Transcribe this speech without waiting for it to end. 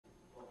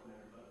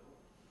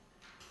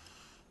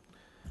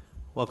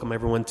Welcome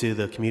everyone to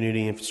the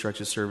Community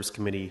Infrastructure Service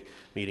Committee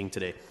meeting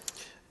today.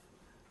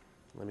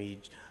 I'm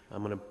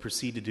going to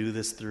proceed to do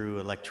this through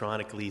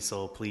electronically,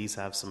 so please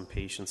have some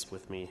patience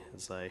with me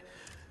as I...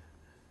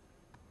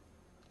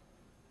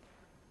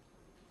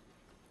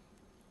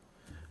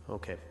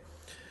 Okay.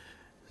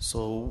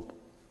 So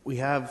we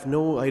have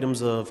no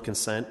items of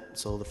consent,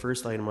 so the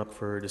first item up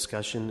for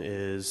discussion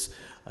is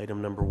item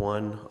number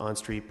 1,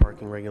 on-street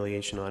parking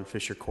regulation on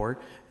Fisher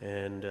Court.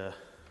 And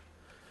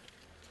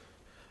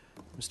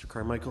Mr.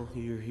 Carmichael,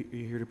 you're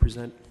here to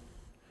present?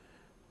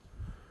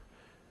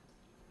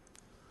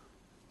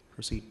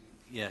 Proceed.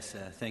 Yes,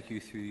 thank you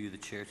through you, the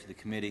chair, to the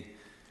committee.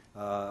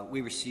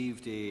 We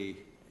received a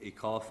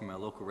call from a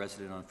local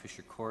resident on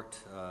Fisher Court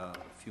a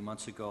few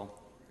months ago,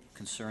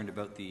 concerned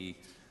about the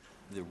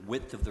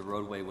width of the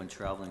roadway when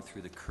traveling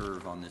through the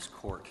curve on this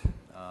court,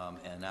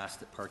 and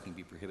asked that parking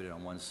be prohibited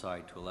on one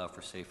side to allow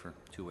for safer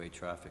two-way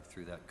traffic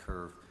through that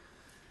curve.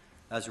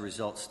 As a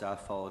result,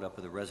 staff followed up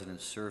with a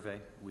resident survey.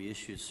 We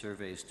issued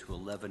surveys to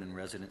 11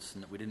 residents,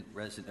 and we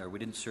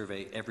didn't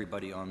survey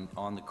everybody on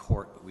the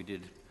court, but we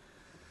did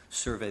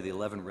survey the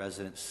 11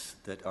 residents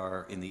that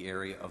are in the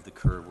area of the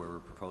curve where we're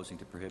proposing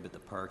to prohibit the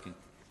parking.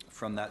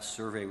 From that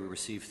survey, we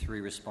received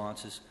 3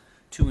 responses,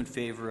 2 in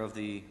favor of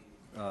the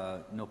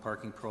no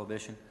parking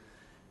prohibition,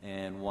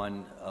 and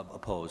 1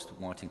 opposed,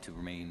 wanting to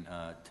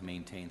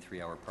maintain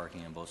 3-hour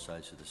parking on both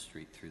sides of the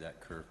street through that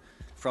curve.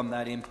 From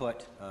that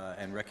input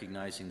and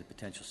recognizing the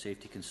potential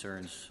safety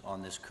concerns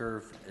on this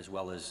curve, as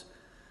well as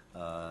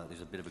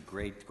there's a bit of a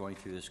grade going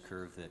through this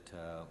curve, that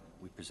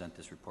we present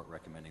this report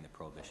recommending the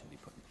prohibition be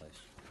put in place.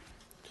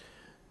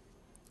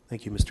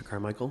 Thank you, Mr.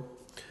 Carmichael.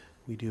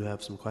 We do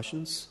have some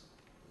questions.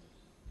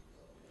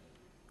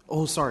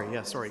 Oh, sorry.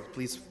 Yeah, sorry.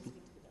 Please.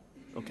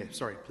 Okay,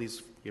 sorry. Please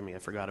forgive me. I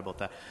forgot about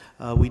that.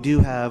 We do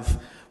have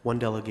one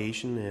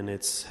delegation, and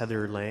it's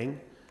Heather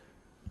Lang.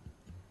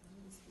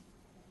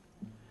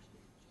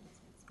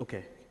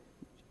 Okay.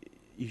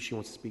 She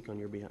wants to speak on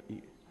your behalf.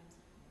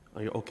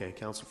 Okay,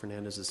 Councillor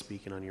Fernandez is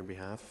speaking on your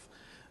behalf.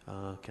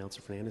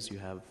 Councillor Fernandez, you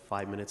have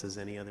 5 minutes as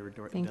any other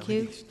delegation. Thank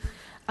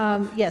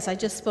you. Yes, I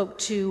just spoke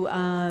to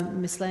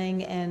Ms.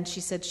 Lang, and she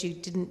said she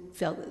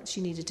felt that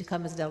she needed to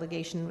come as a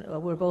delegation.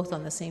 We're both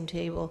on the same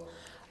table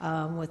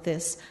with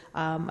this.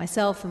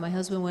 Myself and my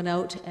husband went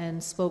out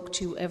and spoke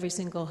to every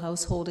single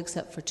household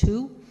except for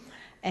 2,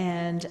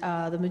 and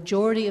the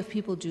majority of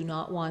people do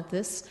not want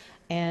this.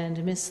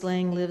 And Ms.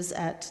 Lang lives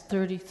at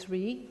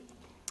 33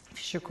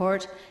 Fisher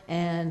Court,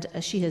 and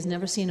she has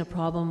never seen a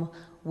problem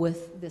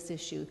with this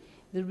issue.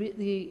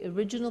 The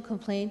original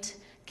complaint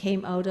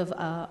came out of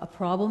a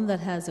problem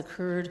that has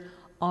occurred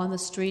on the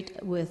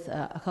street with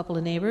a couple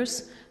of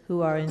neighbors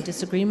who are in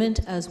disagreement,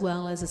 as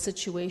well as a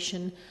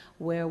situation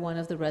where one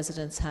of the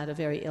residents had a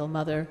very ill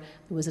mother.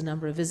 There was a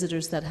number of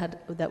visitors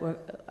that were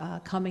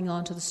coming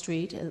onto the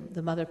street.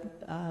 The mother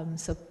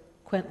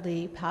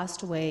subsequently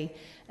passed away,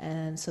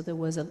 and so there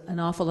was an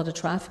awful lot of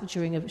traffic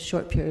during a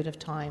short period of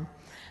time.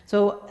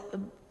 So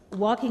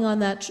walking on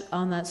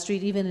that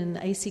street, even in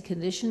icy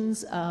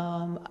conditions,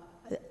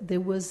 there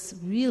was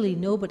really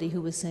nobody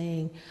who was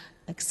saying,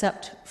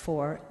 except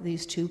for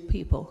these 2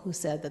 people who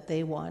said that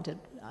they wanted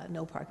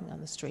no parking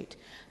on the street.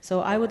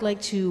 So I would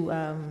like to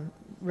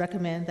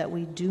recommend that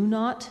we do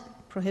not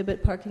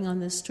prohibit parking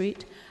on this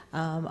street.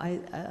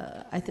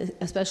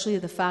 Especially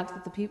the fact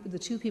that the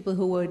 2 people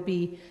who would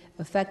be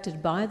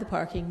affected by the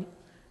parking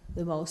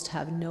the most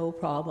have no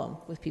problem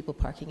with people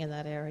parking in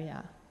that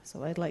area.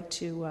 So I'd like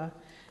to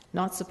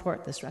not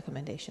support this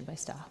recommendation by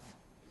staff.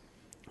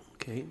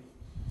 Okay.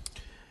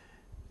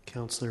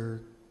 Councillor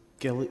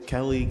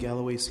Kelly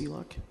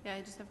Galloway-Sealock? Yeah,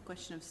 I just have a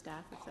question of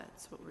staff, if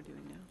that's what we're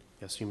doing now.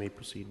 Yes, you may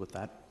proceed with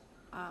that.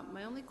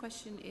 My only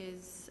question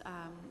is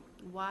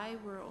why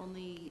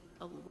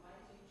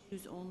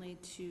choose only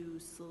to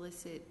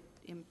solicit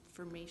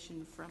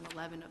information from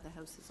 11 of the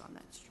houses on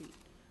that street?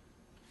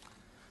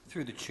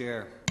 Through the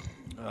chair,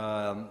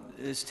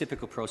 it's a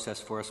typical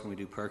process for us when we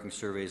do parking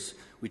surveys.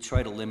 We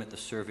try to limit the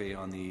survey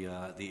on the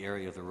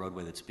area of the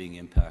roadway that's being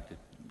impacted.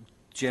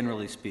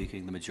 Generally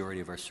speaking, the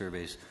majority of our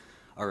surveys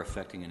are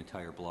affecting an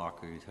entire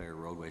block or an entire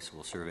roadway, so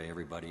we'll survey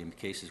everybody. In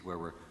cases where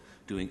we're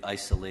doing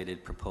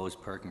isolated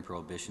proposed parking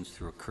prohibitions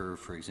through a curve,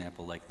 for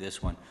example, like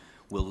this one,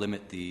 we'll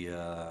limit the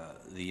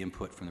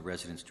input from the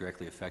residents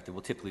directly affected.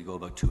 We'll typically go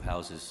about 2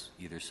 houses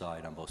either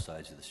side on both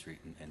sides of the street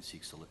and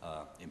seek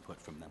input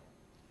from them.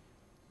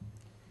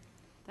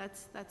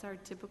 That's our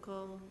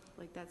typical,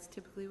 that's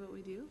typically what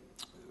we do?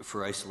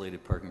 For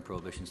isolated parking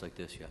prohibitions like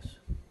this, yes.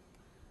 I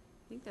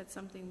think that's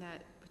something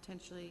that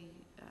potentially,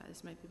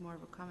 this might be more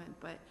of a comment,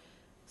 but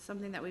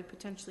something that we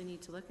potentially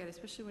need to look at,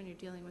 especially when you're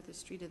dealing with a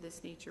street of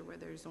this nature where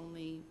there's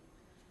only,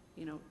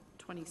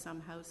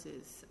 20-some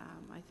houses.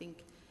 I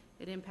think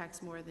it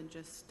impacts more than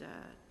just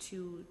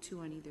two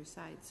on either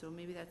side. So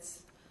maybe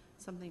that's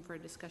something for a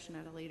discussion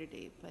at a later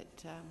date,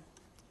 but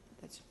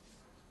that's...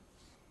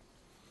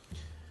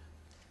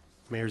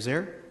 Mayor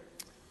Zaire?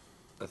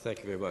 Thank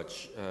you very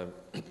much.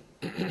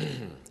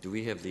 Do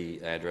we have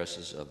the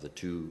addresses of the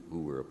 2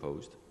 who were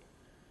opposed?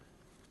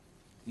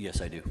 Yes,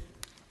 I do.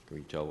 Can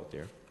we tell what they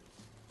are?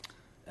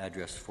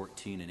 Address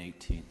 14 and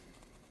 18.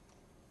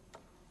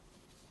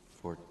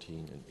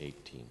 14 and 18.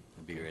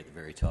 It'll be right at the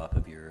very top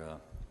of your,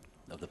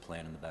 of the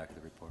plan in the back of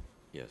the report.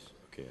 Yes,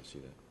 okay, I see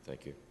that.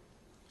 Thank you.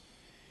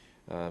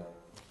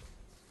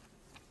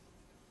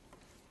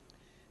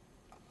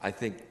 I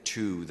think,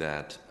 too,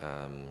 that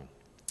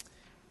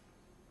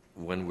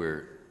when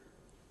we're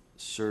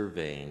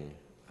surveying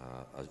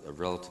a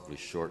relatively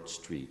short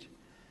street,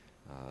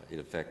 it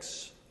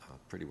affects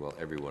pretty well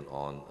everyone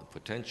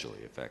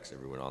potentially affects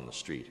everyone on the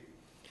street.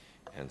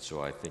 And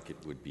so I think it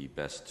would be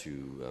best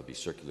to be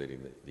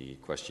circulating the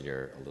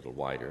questionnaire a little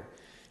wider.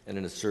 And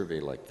in a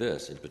survey like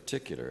this, in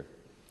particular,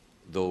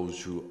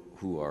 those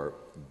who are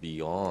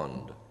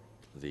beyond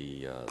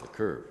the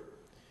curve,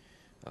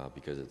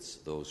 because it's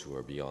those who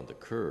are beyond the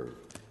curve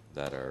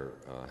that are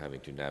having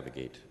to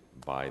navigate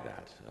by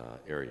that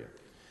area.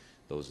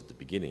 Those at the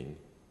beginning,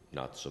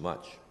 not so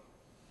much.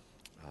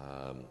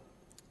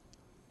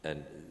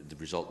 And the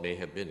result may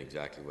have been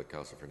exactly what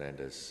Councillor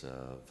Fernandez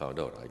found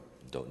out. I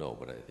don't know,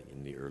 but I think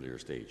in the earlier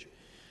stage.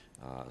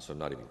 So I'm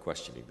not even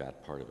questioning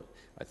that part of it.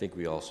 I think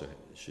we also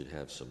should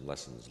have some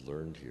lessons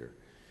learned here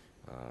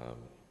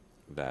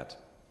that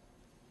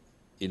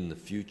in the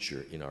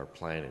future, in our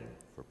planning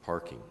for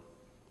parking,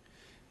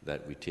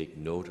 that we take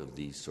note of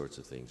these sorts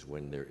of things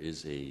when there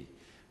is a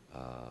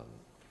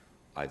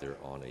either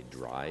on a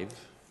drive,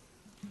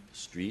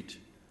 street,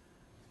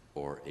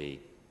 or a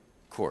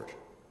court,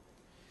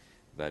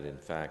 that in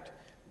fact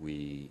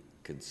we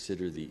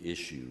consider the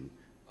issue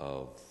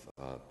of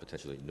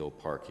potentially no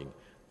parking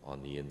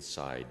on the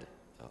inside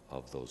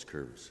of those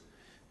curves,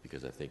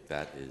 because I think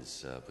that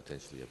is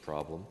potentially a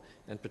problem,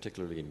 and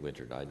particularly in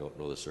winter. Now, I don't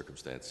know the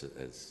circumstance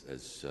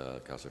as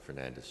Councillor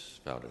Fernandez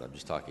found it. I'm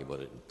just talking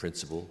about it in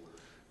principle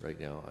right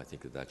now. I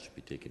think that should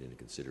be taken into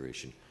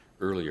consideration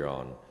earlier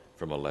on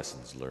from a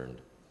lessons learned.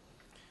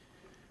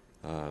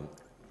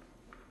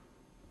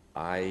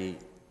 I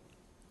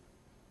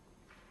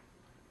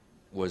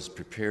was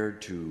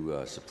prepared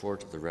to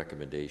support the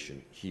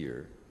recommendation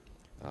here,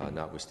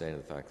 notwithstanding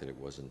the fact that it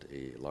wasn't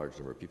a large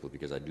number of people,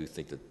 because I do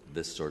think that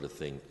this sort of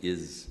thing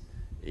is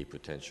a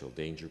potential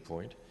danger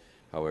point.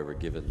 However,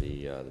 given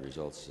the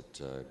results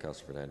that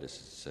Councillor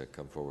Fernandez has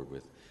come forward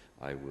with,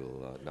 I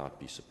will not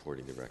be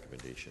supporting the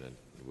recommendation, and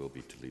it will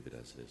be to leave it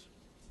as it is.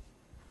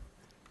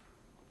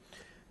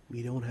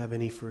 We don't have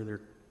any further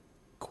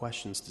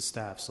questions to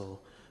staff, so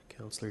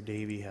Councillor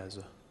Davey has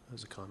a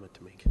comment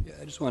to make. Yeah,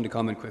 I just wanted to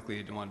comment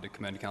quickly. I wanted to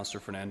commend Councillor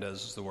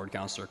Fernandez as the ward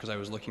councillor, because I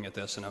was looking at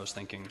this and I was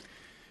thinking,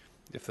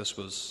 if this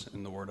was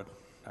in the ward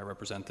I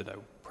represented, I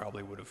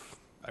probably would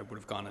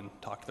have gone and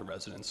talked to the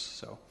residents.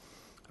 So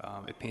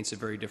it paints a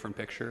very different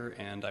picture,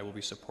 and I will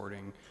be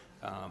supporting,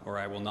 or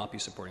I will not be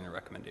supporting the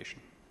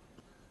recommendation.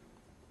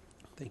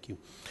 Thank you.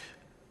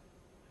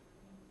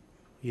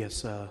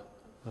 Yes, are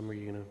you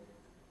going to?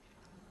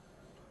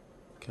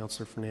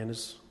 Councillor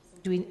Fernandez?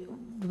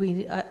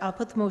 I'll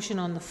put the motion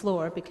on the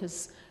floor,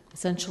 because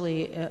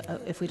essentially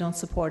if we don't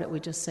support it, we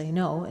just say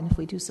no, and if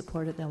we do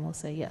support it, then we'll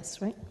say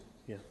yes, right?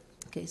 Yeah.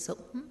 Okay, so...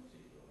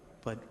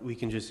 But you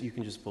can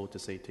just vote to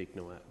say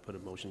put a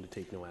motion to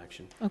take no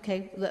action.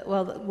 Okay,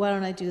 well, why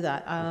don't I do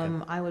that?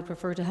 Okay. I would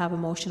prefer to have a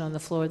motion on the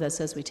floor that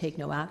says we take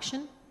no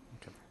action,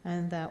 Okay.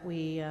 and that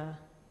we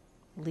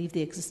leave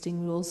the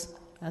existing rules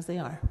as they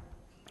are.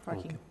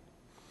 Parking. Okay.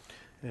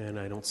 And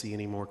I don't see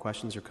any more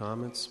questions or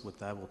comments. With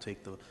that, we'll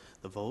take the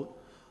vote.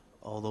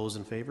 All those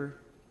in favor?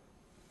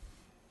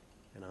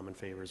 And I'm in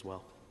favor as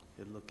well.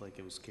 It looked like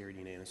it was carried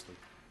unanimously.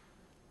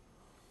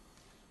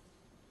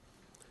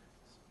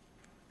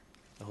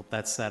 I hope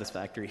that's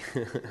satisfactory.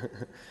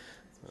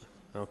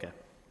 Okay.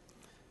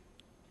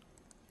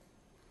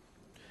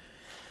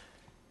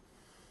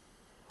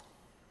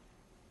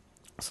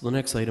 So the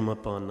next item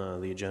up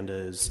on the agenda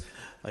is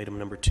item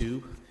number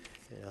 2,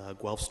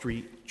 Guelph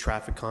Street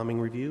traffic calming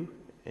review.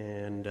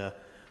 And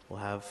we'll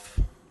have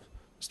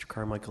Mr.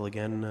 Carmichael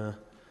again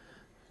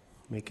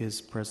make his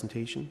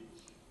presentation.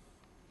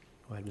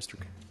 Go ahead,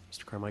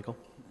 Mr. Carmichael.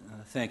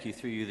 Thank you.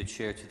 Through you, the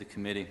chair, to the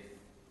committee.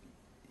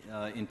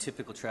 In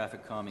typical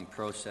traffic calming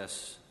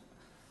process,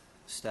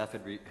 staff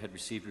had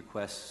received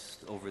requests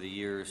over the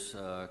years,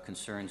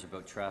 concerns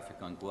about traffic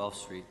on Guelph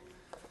Street.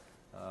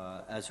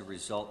 As a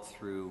result,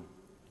 through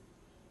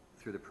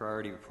the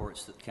priority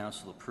reports that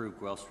Council approved,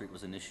 Guelph Street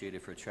was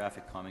initiated for a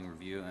traffic calming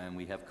review, and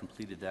we have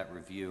completed that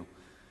review.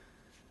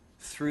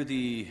 Through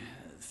the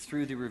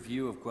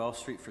review of Guelph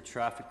Street for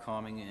traffic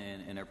calming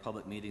and our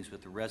public meetings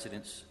with the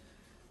residents,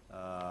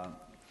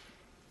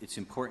 it's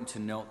important to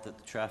note that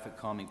the traffic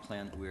calming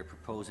plan that we are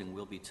proposing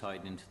will be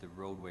tied into the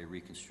roadway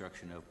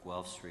reconstruction of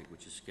Guelph Street,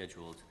 which is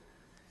scheduled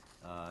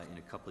in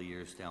a couple of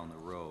years down the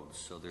road.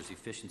 So there's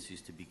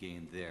efficiencies to be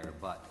gained there.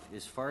 But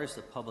as far as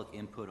the public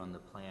input on the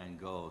plan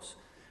goes,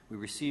 we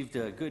received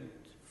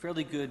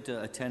fairly good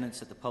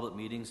attendance at the public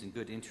meetings and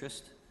good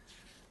interest,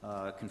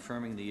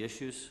 confirming the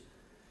issues.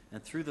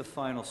 And through the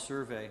final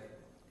survey,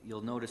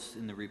 you'll notice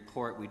in the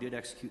report, we did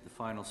execute the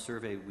final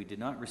survey. We did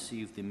not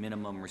receive the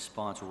minimum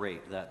response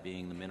rate, that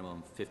being the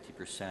minimum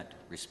 50%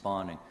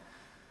 responding.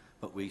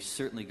 but we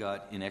certainly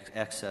got in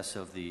excess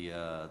of the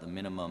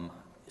minimum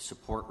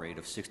support rate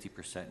of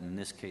 60%. In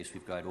this case,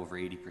 we've got over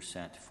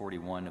 80%.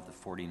 41 of the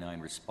 49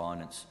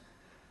 respondents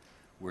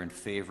were in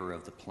favor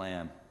of the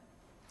plan.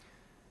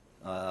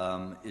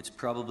 It's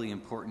probably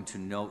important to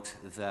note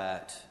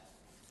that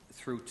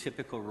through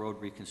typical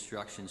road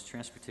reconstructions,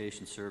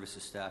 transportation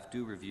services staff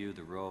do review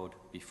the road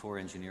before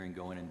engineering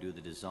go in and do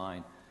the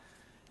design,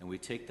 and we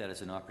take that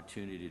as an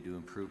opportunity to do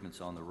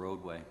improvements on the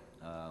roadway,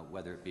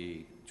 whether it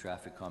be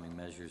traffic calming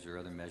measures or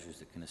other measures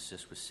that can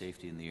assist with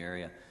safety in the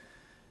area.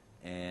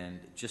 And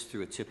just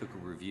through a typical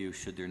review,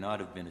 should there not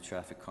have been a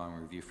traffic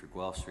calming review for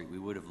Guelph Street, we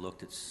would have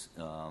looked at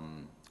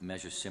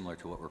measures similar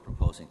to what we're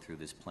proposing through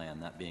this plan,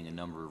 that being a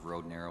number of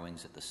road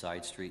narrowings at the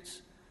side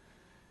streets.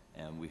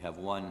 And we have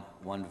one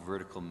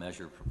vertical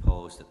measure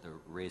proposed at the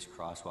raised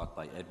crosswalk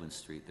by Edwin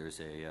Street.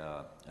 There's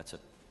that's a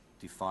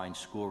defined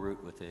school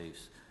route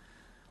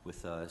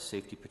with a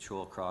safety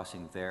patrol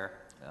crossing there.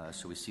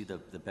 So we see the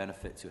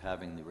benefit to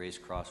having the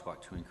raised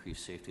crosswalk to increase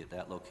safety at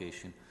that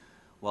location.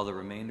 While the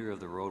remainder of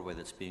the roadway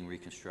that's being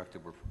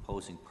reconstructed, we're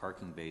proposing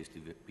parking bays to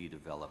be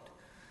developed.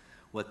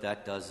 What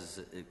that does is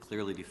it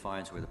clearly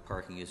defines where the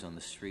parking is on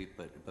the street,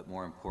 but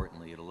more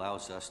importantly, it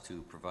allows us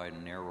to provide a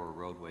narrower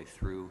roadway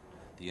through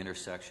the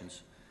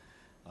intersections,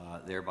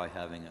 thereby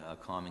having a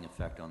calming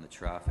effect on the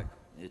traffic.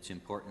 It's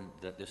important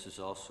that this is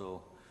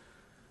also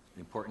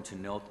important to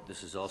note that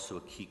this is also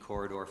a key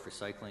corridor for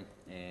cycling,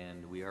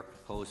 and we are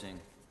proposing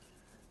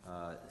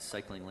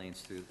cycling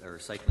lanes through, or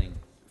cycling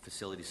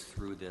facilities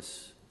through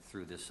this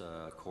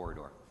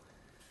corridor,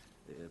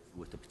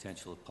 with the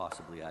potential of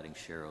possibly adding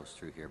sharrows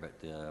through here,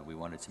 but we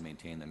wanted to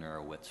maintain the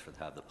narrow widths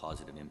to have the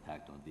positive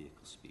impact on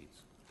vehicle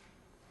speeds.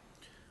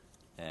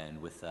 And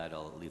with that,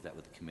 I'll leave that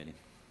with the committee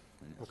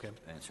and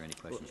answer any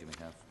questions you may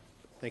have.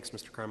 Thanks,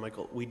 Mr.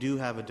 Carmichael. We do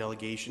have a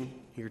delegation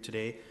here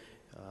today,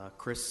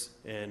 Chris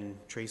and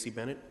Tracy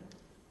Bennett.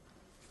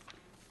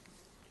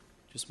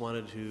 Just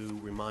wanted to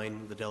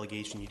remind the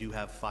delegation you do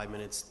have 5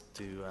 minutes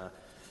to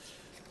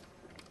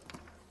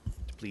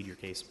plead your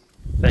case.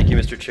 Thank you,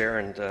 Mr. Chair,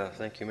 and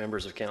thank you,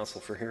 members of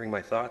council, for hearing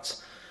my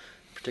thoughts,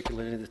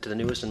 particularly to the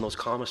newest and most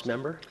calmest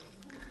member.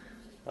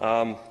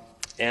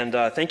 And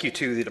thank you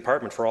to the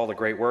department for all the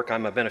great work.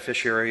 I'm a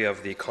beneficiary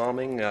of the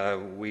calming.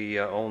 We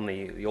own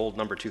the old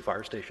number 2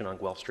 fire station on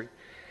Guelph Street,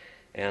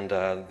 and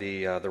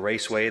the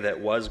raceway that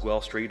was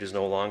Guelph Street is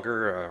no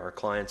longer. Our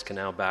clients can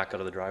now back out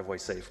of the driveway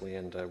safely,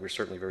 and we're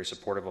certainly very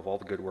supportive of all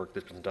the good work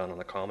that's been done on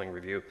the calming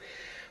review.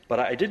 But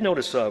I did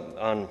notice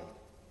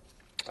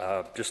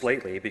just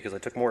lately, because I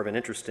took more of an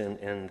interest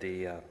in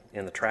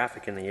the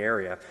traffic in the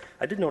area,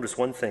 I did notice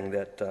one thing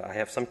that I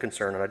have some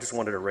concern, and I just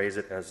wanted to raise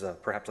it as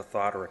perhaps a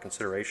thought or a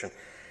consideration.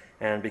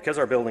 And because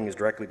our building is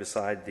directly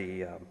beside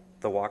the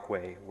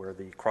walkway where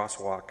the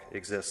crosswalk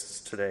exists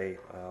today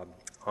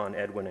on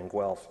Edwin and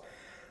Guelph,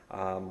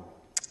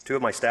 2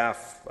 of my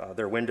staff,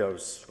 their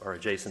windows are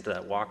adjacent to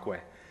that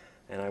walkway.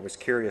 And I was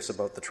curious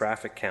about the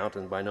traffic count,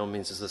 and by no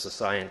means is this a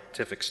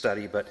scientific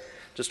study, but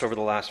just over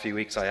the last few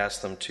weeks I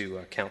asked them to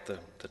count the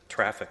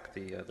traffic,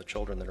 the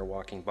children that are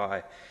walking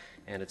by,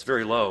 and it's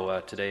very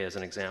low. Today, as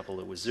an example,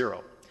 it was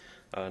 0.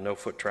 No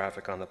foot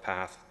traffic on the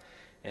path.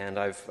 And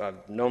I've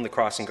known the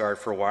crossing guard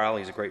for a while.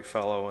 He's a great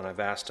fellow, and I've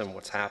asked him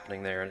what's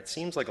happening there, and it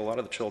seems like a lot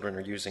of the children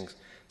are using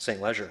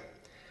St. Leger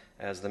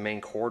as the main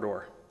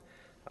corridor.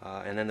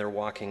 And then they're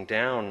walking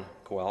down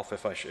Guelph,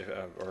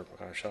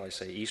 or shall I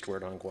say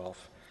eastward on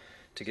Guelph,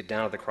 to get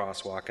down to the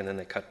crosswalk, and then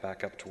they cut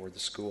back up toward the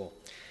school.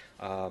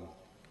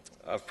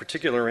 Of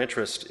particular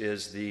interest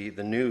is the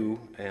new,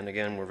 and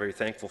again we're very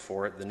thankful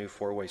for it, the new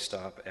 4-way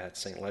stop at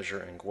St. Leger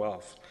and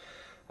Guelph.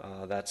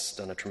 That's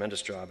done a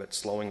tremendous job at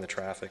slowing the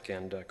traffic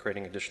and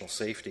creating additional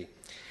safety.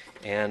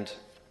 And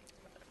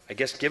I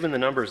guess given the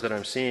numbers that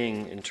I'm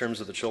seeing in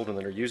terms of the children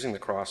that are using the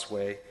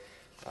crossway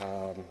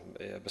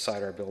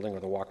beside our building,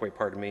 or the walkway,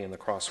 pardon me, and the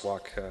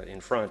crosswalk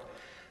in front,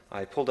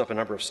 I pulled up a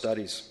number of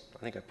studies.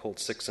 I think I pulled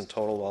 6 in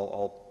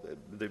total.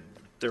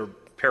 They're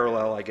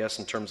parallel, I guess,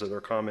 in terms of their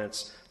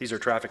comments. These are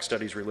traffic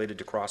studies related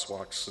to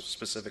crosswalks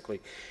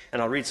specifically.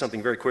 And I'll read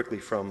something very quickly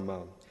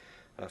from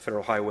a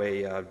Federal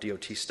Highway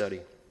DOT study.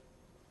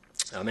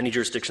 Many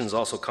jurisdictions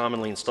also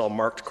commonly install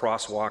marked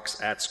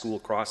crosswalks at school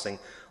crossing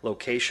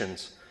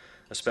locations,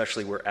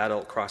 especially where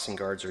adult crossing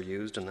guards are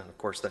used, and of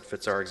course that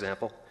fits our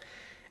example.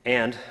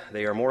 And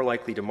they are more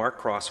likely to mark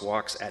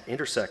crosswalks at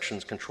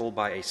intersections controlled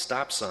by a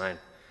stop sign.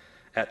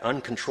 At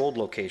uncontrolled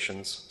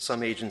locations,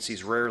 some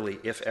agencies rarely,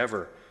 if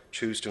ever,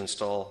 choose to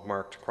install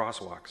marked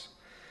crosswalks.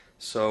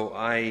 So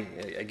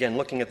again,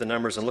 looking at the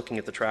numbers and looking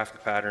at the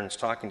traffic patterns,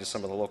 talking to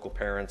some of the local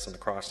parents and the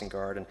crossing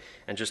guard,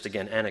 and just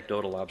again,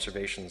 anecdotal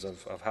observations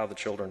of how the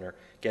children are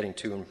getting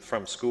to and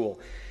from school,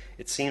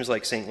 it seems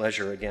like St.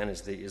 Leger, again,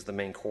 is the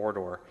main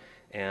corridor.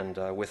 And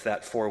with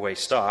that 4-way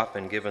stop,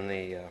 and given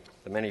the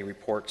many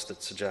reports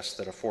that suggest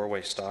that a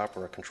 4-way stop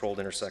or a controlled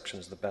intersection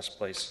is the best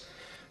place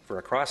for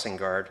a crossing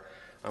guard,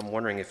 I'm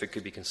wondering if it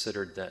could be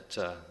considered that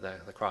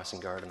the crossing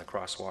guard and the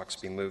crosswalks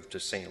be moved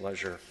to St.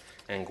 Leger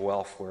and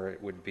Guelph, where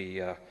it would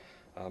be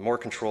more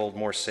controlled,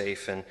 more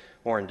safe, and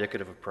more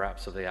indicative of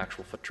perhaps of the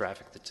actual foot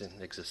traffic that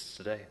exists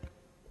today.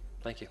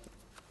 Thank you.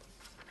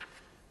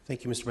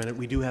 Thank you, Mr. Bennett.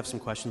 We do have some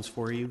questions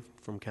for you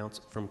from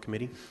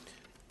committee.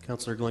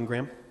 Councillor Glenn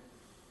Graham.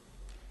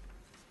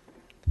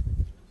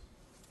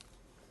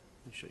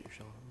 Shut your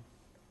shell.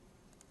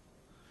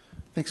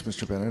 Thanks,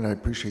 Mr. Bennett. I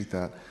appreciate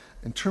that.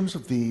 In terms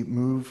of the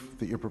move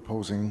that you're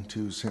proposing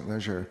to St.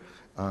 Leger,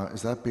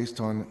 is that based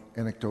on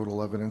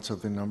anecdotal evidence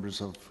of the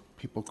numbers of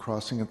people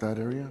crossing at that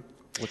area?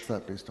 What's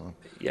that based on?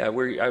 Yeah,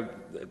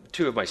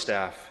 two of my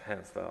staff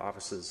have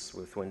offices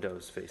with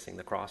windows facing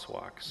the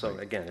crosswalk. So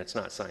again, it's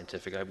not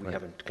scientific. We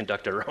haven't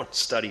conducted our own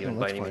study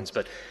by any means,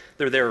 but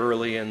they're there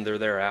early and they're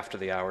there after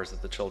the hours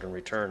that the children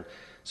return.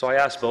 So I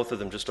asked both of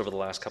them just over the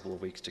last couple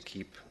of weeks to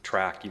keep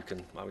track. You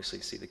can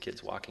obviously see the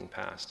kids walking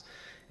past.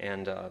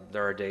 And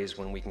there are days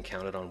when we can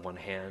count it on one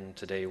hand.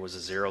 Today was a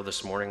 0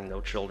 this morning. No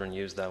children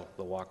used the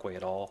walkway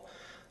at all.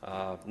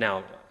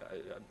 Now,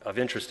 of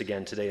interest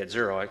again, today at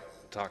 0, I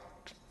talked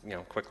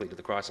quickly to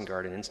the crossing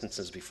guard in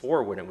instances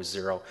before when it was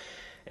 0,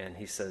 and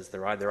he says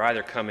they're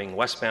either coming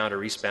westbound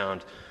or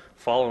eastbound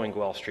following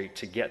Guelph Street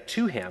to get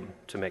to him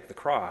to make the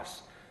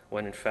cross,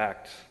 when in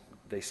fact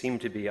they seem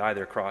to be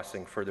either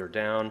crossing further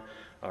down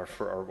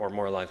or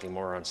more likely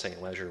more on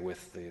St. Leger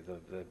with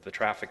the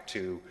traffic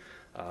to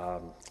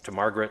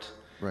Margaret.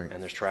 Right. And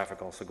there's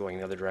traffic also going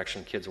the other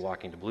direction, kids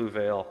walking to Blue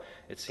Vale.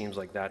 It seems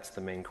like that's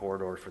the main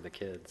corridor for the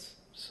kids.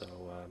 So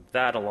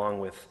that, along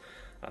with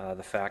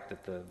the fact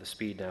that the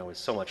speed now is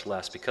so much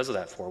less because of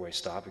that four-way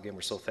stop. Again,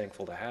 we're so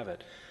thankful to have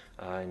it.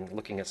 And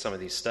looking at some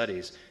of these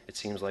studies, it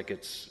seems like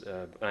it's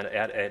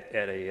at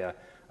a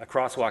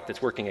crosswalk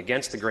that's working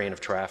against the grain of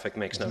traffic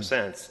makes no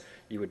sense.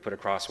 You would put a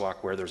crosswalk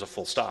where there's a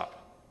full stop.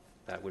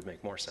 That would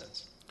make more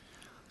sense.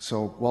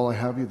 So while I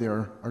have you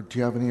there, do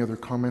you have any other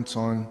comments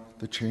on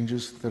the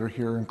changes that are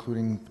here,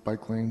 including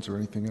bike lanes or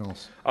anything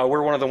else?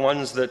 We're one of the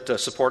ones that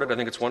support it. I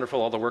think it's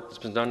wonderful, all the work that's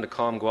been done to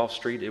calm Guelph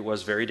Street. It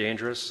was very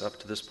dangerous up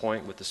to this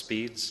point with the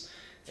speeds.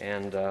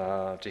 And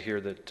to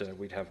hear that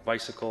we'd have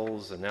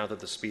bicycles, and now that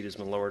the speed has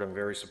been lowered, I'm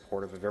very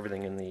supportive of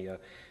everything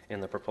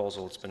in the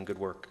proposal. It's been good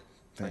work.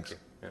 Thanks.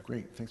 Thank you. Yeah.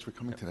 Great. Thanks for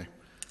coming today.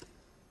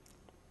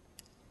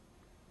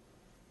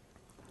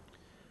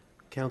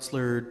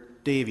 Councillor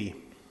Davey.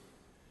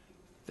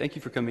 Thank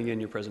you for coming in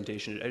your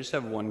presentation. I just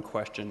have one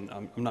question.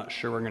 I'm not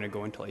sure we're going to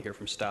go until I hear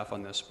from staff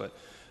on this, but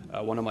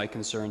one of my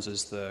concerns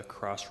is the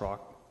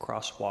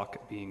crosswalk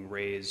being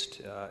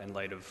raised in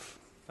light of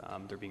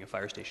there being a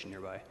fire station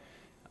nearby.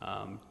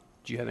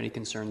 Do you have any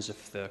concerns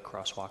if the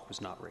crosswalk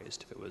was not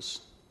raised, if it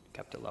was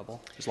kept at level,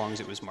 as long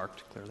as it was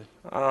marked clearly?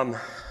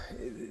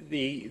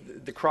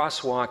 The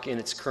crosswalk in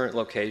its current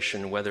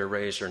location, whether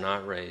raised or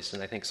not raised,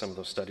 and I think some of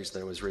those studies that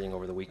I was reading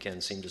over the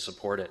weekend seem to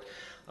support it,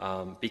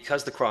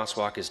 because the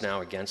crosswalk is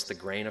now against the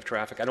grain of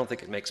traffic, I don't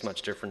think it makes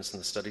much difference,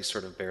 and the studies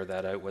sort of bear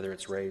that out, whether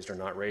it's raised or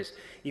not raised,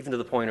 even to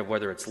the point of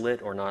whether it's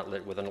lit or not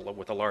lit with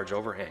a large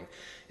overhang.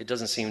 It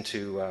doesn't seem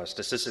to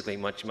statistically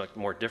much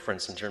more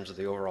difference in terms of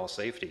the overall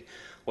safety.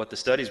 What the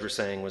studies were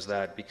saying was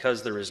that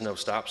because there is no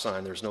stop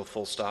sign, there's no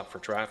full stop for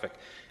traffic,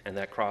 and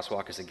that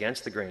crosswalk is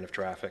against the grain of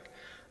traffic,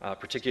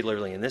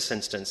 particularly in this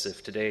instance,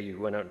 if today you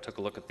went out and took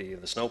a look at the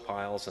snow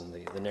piles and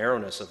the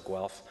narrowness of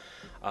Guelph,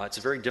 it's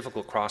a very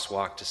difficult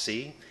crosswalk to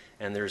see,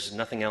 and there's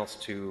nothing else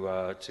to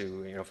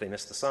if they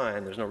miss the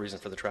sign, there's no reason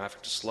for the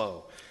traffic to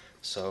slow.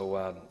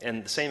 So,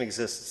 and the same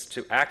exists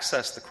to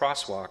access the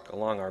crosswalk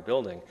along our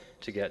building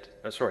to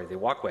get, the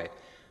walkway,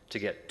 to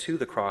get to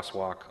the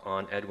crosswalk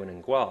on Edwin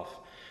and Guelph.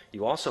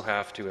 You also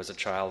have to, as a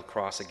child,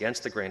 cross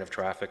against the grain of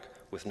traffic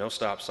with no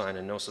stop sign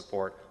and no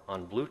support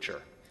on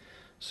Blucher.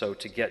 So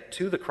to get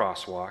to the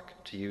crosswalk,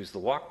 to use the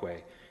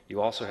walkway,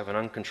 you also have an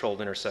uncontrolled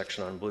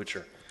intersection on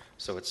Blucher.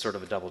 So it's sort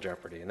of a double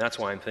jeopardy. And that's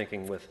why I'm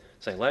thinking with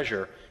St.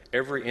 Leger,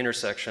 every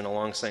intersection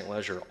along St.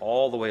 Leger,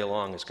 all the way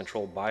along, is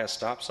controlled by a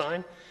stop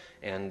sign.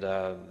 And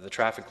the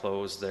traffic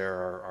flows there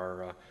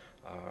are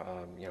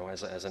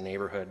as a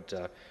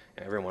neighborhood,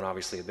 everyone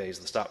obviously obeys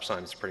the stop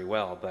signs pretty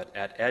well, but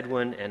at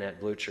Edwin and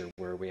at Blucher,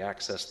 where we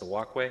access the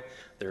walkway,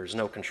 there's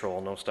no control,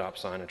 no stop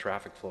sign, and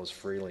traffic flows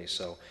freely.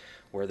 So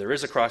where there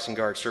is a crossing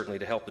guard, certainly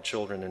to help the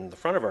children in the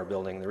front of our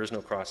building, there is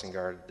no crossing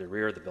guard at the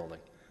rear of the building.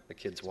 The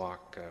kids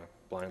walk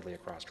blindly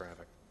across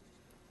traffic.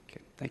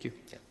 Okay, thank you.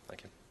 Yeah,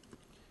 thank you.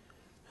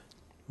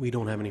 We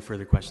don't have any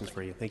further questions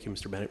for you. Thank you,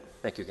 Mr. Bennett.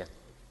 Thank you again.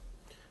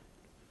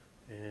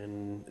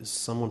 And is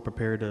someone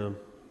prepared to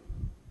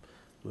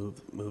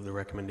move the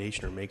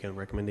recommendation or make a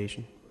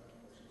recommendation?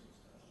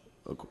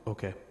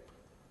 Okay.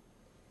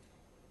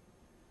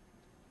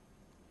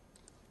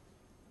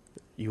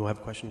 You have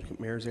a question,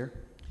 Mayor Zaire?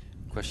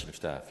 Question of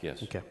staff,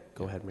 yes. Okay,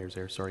 go ahead, Mayor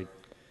Zaire. Sorry.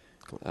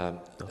 I'd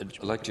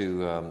like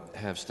to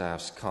have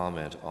staff's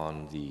comment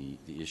on the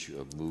issue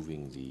of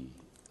moving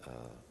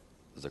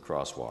the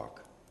crosswalk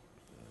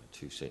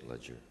to St.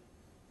 Leger.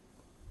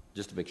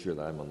 Just to make sure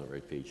that I'm on the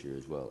right page here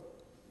as well.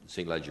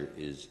 St. Leger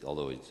is,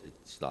 although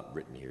it's not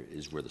written here,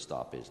 is where the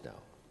stop is now.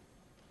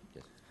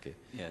 Yes. Okay.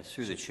 Yeah,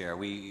 through the chair.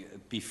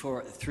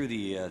 Through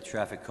the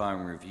traffic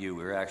calming review,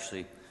 we were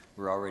actually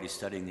we're already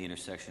studying the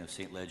intersection of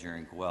St. Leger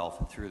and Guelph,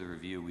 and through the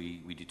review,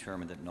 we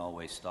determined that an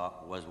all-way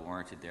stop was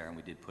warranted there, and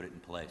we did put it in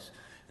place.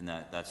 And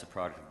that's a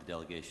product of the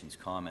delegation's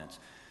comments,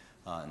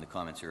 and the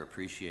comments are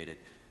appreciated.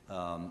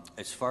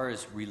 As far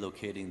as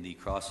relocating the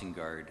crossing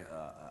guard,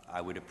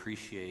 I would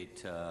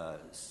appreciate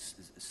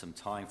some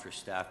time for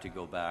staff to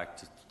go back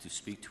to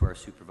speak to our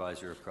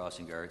supervisor of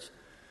crossing guards,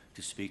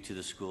 to speak to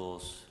the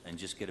schools, and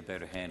just get a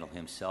better handle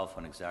himself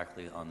on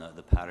exactly on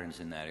the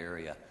patterns in that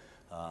area.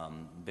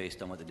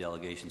 Based on what the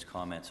delegation's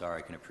comments are,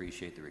 I can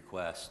appreciate the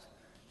request,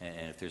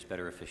 and if there's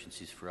better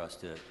efficiencies for us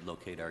to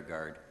locate our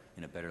guard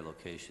in a better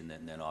location,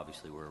 then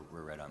obviously we're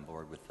right on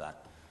board with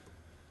that.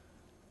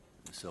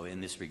 So in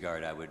this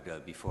regard, I would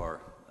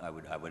I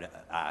would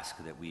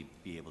ask that we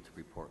be able to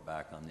report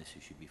back on this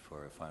issue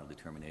before a final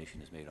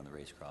determination is made on the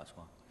raised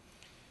crosswalk.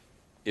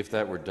 If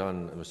that were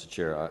done, Mr.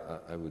 Chair,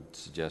 I would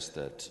suggest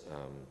that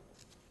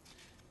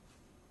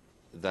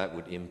that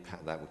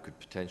could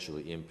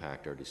potentially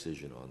impact our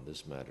decision on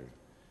this matter.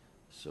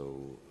 So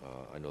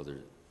I know there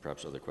are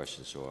perhaps other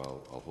questions,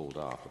 so I'll hold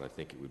off, but I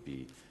think it would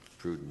be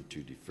prudent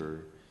to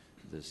defer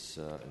this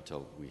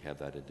until we have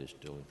that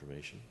additional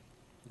information.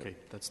 Okay,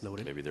 that's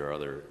noted. Maybe there are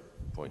other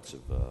points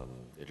of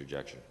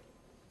interjection.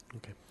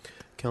 Okay.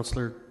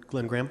 Councillor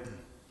Glenn Graham?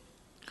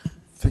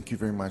 Thank you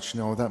very much.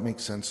 No, that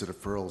makes sense. A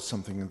deferral is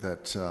something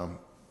that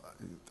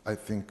I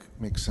think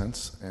makes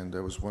sense, and I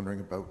was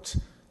wondering about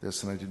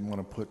this, and I didn't want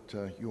to put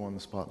you on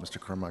the spot, Mr.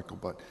 Carmichael,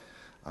 but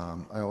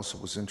I also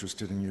was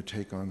interested in your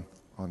take on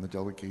the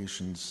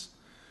delegation's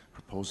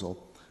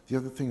proposal. The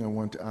other thing I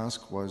wanted to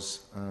ask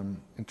was,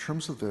 in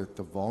terms of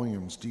the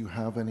volumes, do you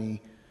have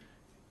any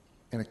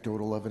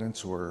anecdotal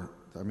evidence, or,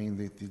 I mean,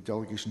 the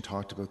delegation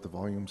talked about the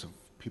volumes of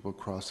people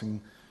crossing.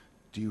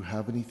 Do you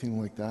have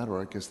anything like that,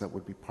 or I guess that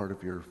would be part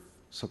of your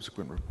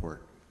subsequent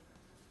report?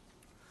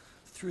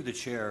 Through the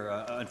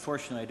chair,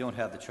 unfortunately I don't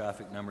have the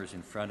traffic numbers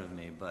in front of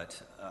me,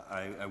 but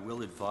I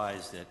will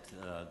advise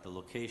that the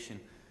location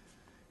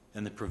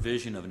and the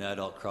provision of an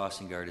adult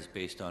crossing guard is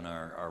based on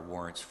our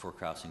warrants for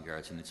crossing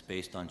guards, and it's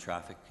based on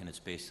traffic, and it's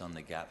based on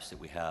the gaps that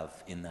we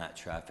have in that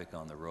traffic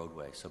on the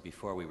roadway. So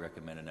before we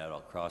recommend an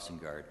adult crossing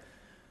guard,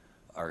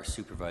 our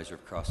supervisor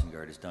of crossing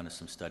guard has done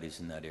some studies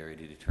in that area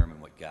to determine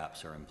what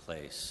gaps are in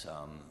place.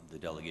 The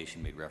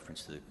delegation made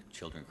reference to the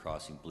children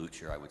crossing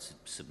Blucher. I would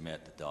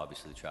submit that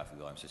obviously the traffic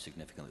volumes are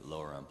significantly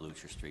lower on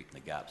Blucher Street, and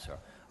the gaps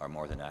are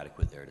more than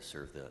adequate there to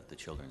serve the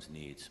children's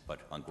needs.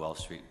 But on Guelph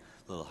Street,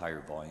 a little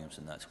higher volumes,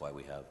 and that's why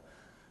we have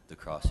the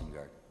crossing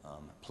guard.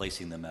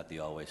 Placing them at the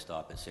all-way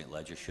stop at St.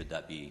 Leger, should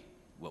that be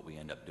what we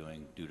end up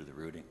doing due to the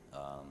routing,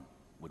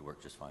 would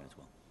work just fine as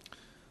well.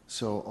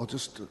 So I'll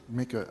just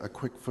make a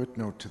quick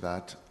footnote to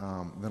that,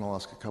 then I'll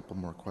ask a couple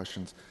more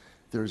questions.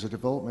 There's a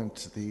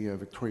development, the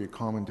Victoria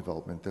Common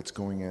development, that's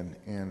going in,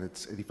 and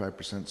it's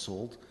 85%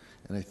 sold,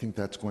 and I think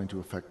that's going to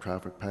affect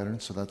traffic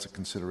patterns, so that's a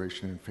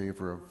consideration in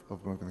favor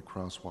of moving the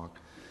crosswalk.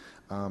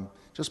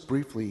 Just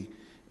briefly,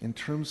 in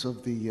terms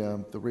of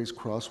the raised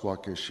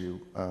crosswalk issue,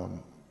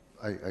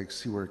 I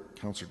see where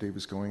Councillor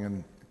Davis is going,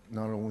 and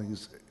not only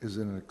is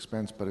it an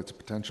expense, but it's a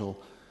potential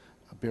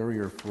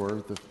barrier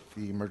for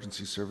the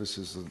emergency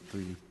services,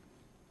 the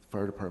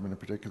fire department in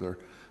particular.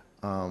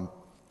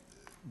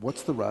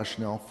 What's the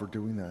rationale for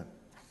doing that?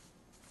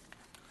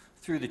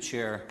 Through the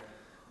chair,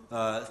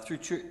 through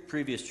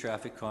previous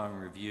traffic calming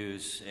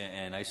reviews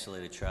and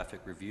isolated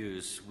traffic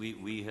reviews,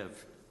 we have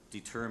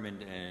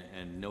determined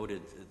and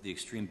noted the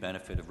extreme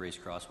benefit of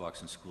raised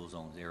crosswalks in school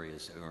zones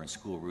areas or in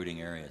school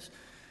routing areas.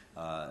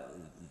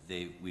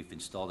 We've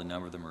installed a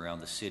number of them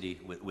around the city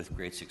with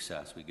great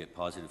success. We get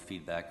positive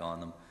feedback on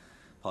them,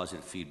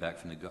 positive feedback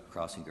from the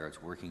crossing guards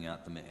working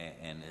at them,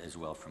 and as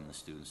well from the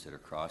students that are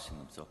crossing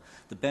them. So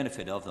the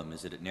benefit of them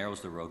is that it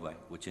narrows the roadway,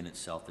 which in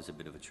itself is a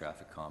bit of a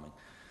traffic calming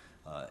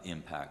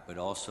impact, but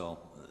also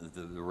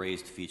the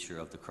raised feature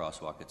of the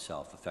crosswalk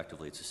itself.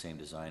 Effectively, it's the same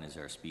design as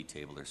our speed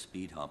table or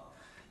speed hump,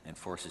 and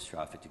forces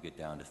traffic to get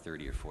down to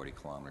 30 or 40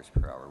 kilometers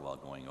per hour while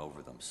going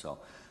over them. So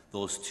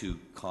those two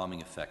calming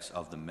effects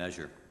of the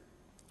measure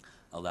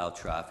allow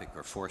traffic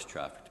or force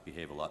traffic to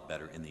behave a lot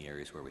better in the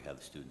areas where we have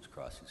the students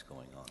crossings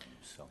going on.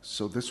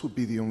 So this would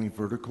be the only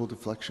vertical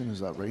deflection, is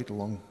that right,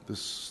 along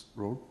this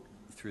road?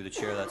 Through the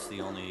chair, that's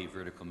the only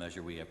vertical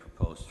measure we have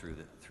proposed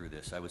through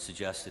this. I would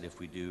suggest that if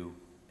we do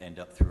end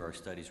up through our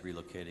studies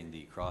relocating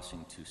the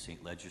crossing to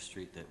St. Leger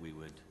Street, that we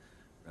would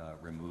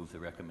remove the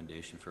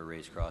recommendation for a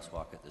raised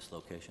crosswalk at this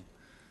location.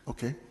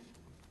 Okay,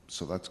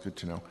 so that's good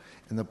to know.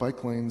 And the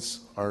bike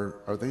lanes,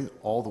 are they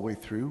all the way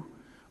through?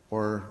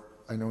 Or,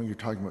 I know you're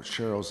talking about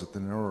Sherrill's at the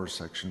narrower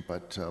section,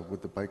 but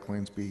would the bike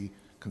lanes be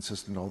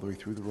consistent all the way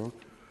through the road?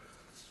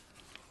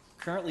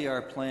 Currently,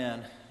 our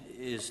plan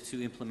is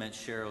to implement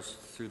Sherrill's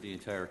through the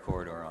entire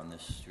corridor on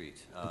this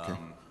street. Okay.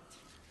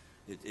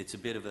 It's a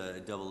bit of a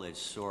double-edged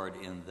sword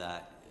in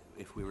that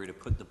if we were to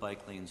put the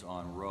bike lanes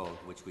on road,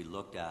 which we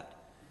looked at,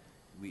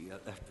 we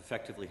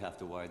effectively have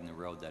to widen the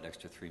road that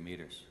extra 3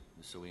 meters.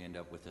 So we end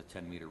up with a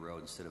 10-meter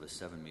road instead of a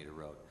 7-meter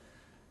road.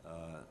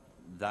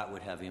 That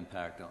would have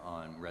impact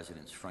on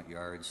residents' front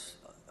yards,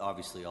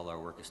 Obviously, all our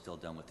work is still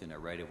done within our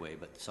right-of-way,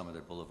 but some of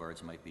their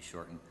boulevards might be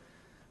shortened.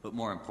 But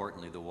more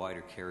importantly, the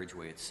wider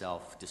carriageway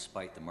itself,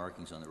 despite the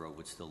markings on the road,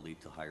 would still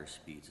lead to higher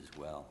speeds as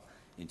well.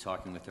 In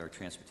talking with our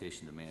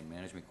Transportation Demand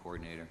Management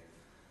Coordinator,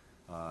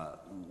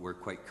 we're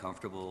quite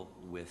comfortable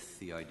with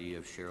the idea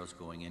of Cheryl's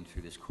going in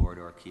through this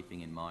corridor,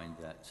 keeping in mind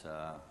that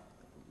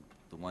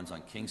the ones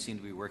on King seem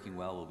to be working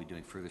well. We'll be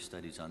doing further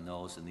studies on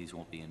those, and these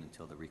won't be in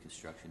until the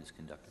reconstruction is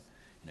conducted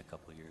in a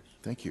couple of years.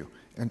 Thank you.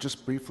 And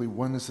just briefly,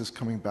 when is this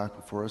coming back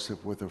before us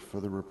with a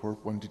further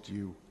report? When did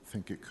you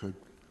think it could?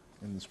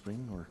 In the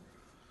spring, or?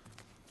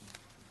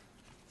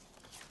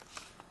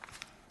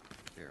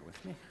 Bear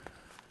with me.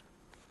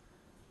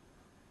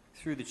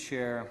 Through the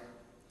chair,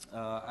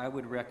 I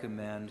would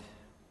recommend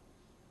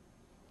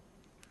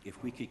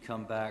if we could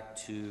come back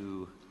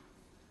to,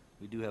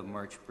 we do have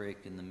March break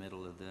in the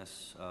middle of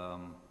this.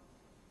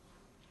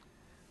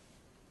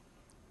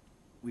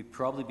 We'd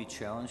probably be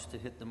challenged to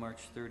hit the March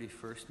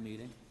 31st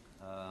meeting.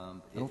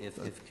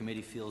 If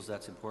committee feels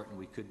that's important,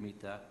 we could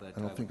meet that, but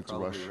I would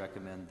probably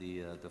recommend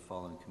the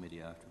following committee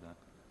after that.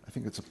 I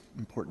think it's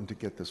important to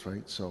get this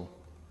right, so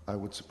I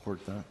would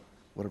support that,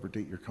 whatever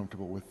date you're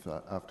comfortable with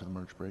after the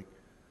March break.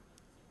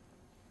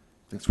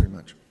 Thanks very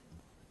much.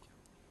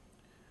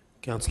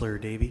 Councillor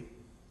Davey?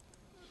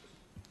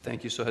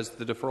 Thank you. So has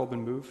the deferral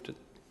been moved?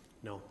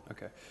 No.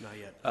 Okay. Not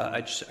yet.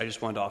 I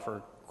just wanted to offer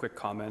a quick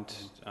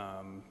comment,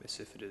 as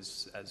if it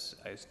is, as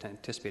I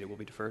anticipated, will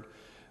be deferred.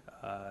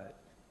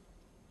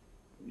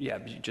 Yeah,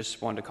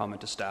 just wanted to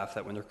comment to staff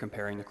that when they're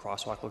comparing the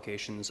crosswalk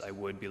locations, I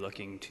would be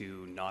looking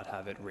to not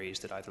have it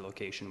raised at either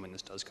location when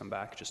this does come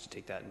back, just to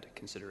take that into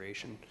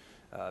consideration,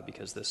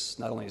 because this,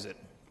 not only is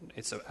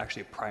it's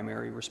actually a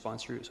primary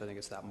response route, so I think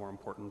it's that more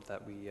important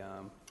that we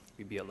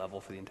be at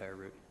level for the entire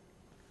route.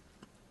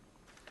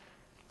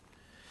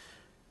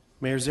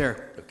 Mayor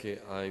Zaire. Okay,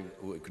 I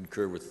would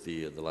concur with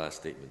the last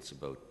statements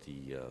about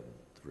the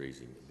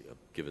raising,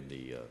 given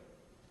the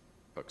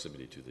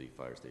proximity to the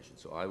fire station.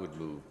 So I would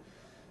move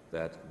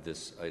that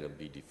this item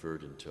be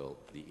deferred until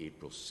the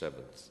April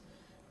 7th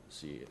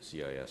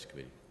CIS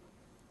committee.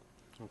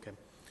 Okay.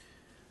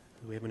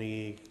 Do we have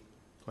any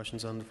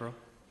questions on the deferral?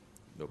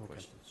 No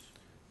questions.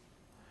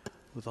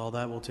 With all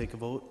that, we'll take a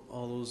vote.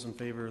 All those in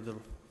favor of the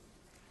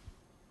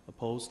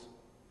opposed?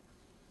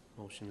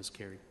 Motion is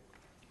carried.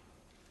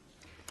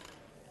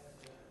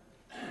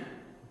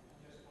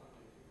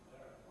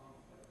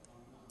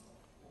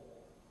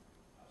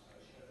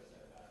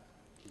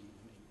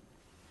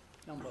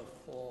 Number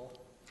 4.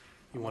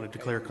 You want to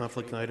declare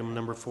conflict on item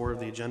number 4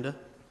 of the agenda?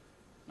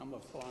 Number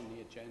 4 on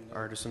the agenda.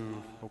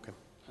 Artisan, okay.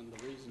 And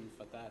the reason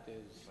for that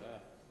is...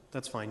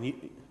 That's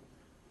fine.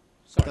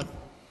 sorry.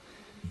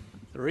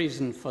 The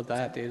reason for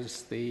that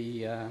is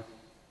the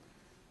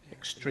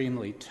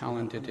extremely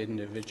talented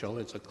individual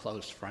is a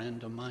close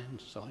friend of mine,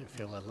 so I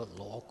feel a little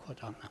awkward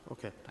on that.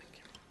 Okay. Thank you.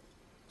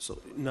 So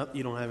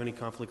you don't have any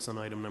conflicts on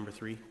item number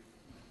 3?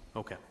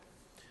 Okay.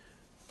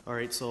 All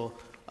right, so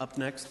up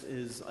next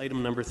is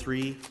item number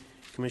 3,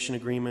 Commission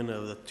Agreement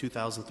of the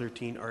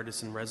 2013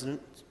 Artisan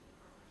Resident.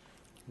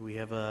 We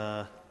have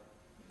a...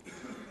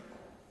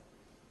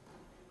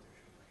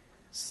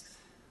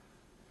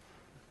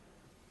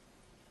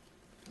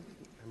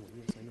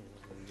 I know,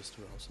 just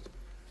 2 houses.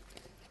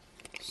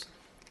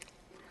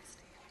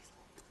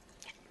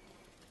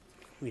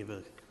 We have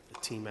a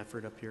team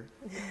effort up here.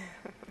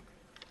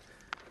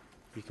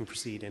 You can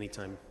proceed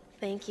anytime.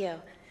 Thank you.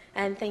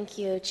 And thank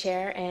you,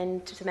 Chair,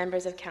 and to the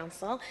members of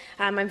Council.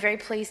 I'm very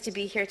pleased to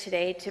be here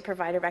today to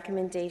provide a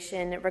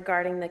recommendation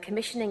regarding the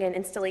commissioning and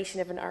installation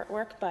of an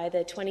artwork by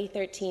the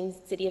 2013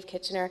 City of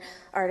Kitchener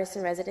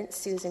Artist-in-Residence,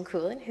 Susan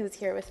Coolin, who's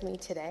here with me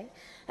today,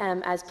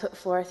 as put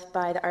forth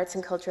by the Arts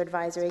and Culture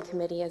Advisory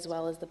Committee as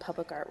well as the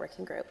Public Art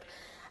Working Group.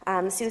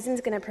 Susan's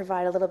going to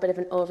provide a little bit of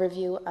an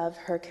overview of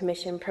her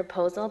commission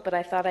proposal, but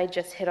I thought I'd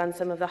just hit on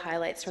some of the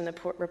highlights from the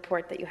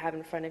report that you have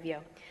in front of you.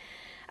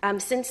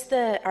 Since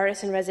the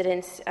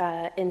Artist-in-Residence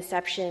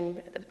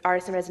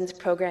Artist-in-Residence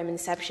program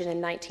inception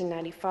in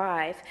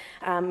 1995,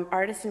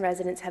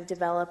 Artist-in-Residence have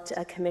developed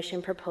a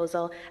commission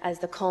proposal as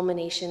the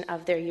culmination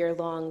of their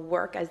year-long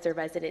work as their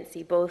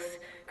residency, both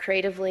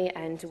creatively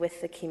and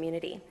with the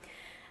community.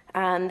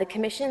 The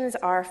commissions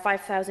are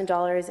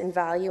 $5,000 in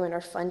value and are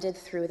funded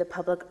through the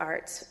Public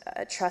Arts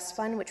Trust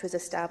Fund, which was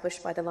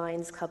established by the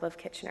Lions Club of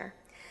Kitchener.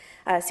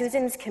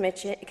 Susan's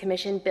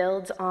commission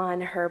builds on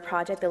her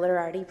project, the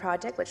Literati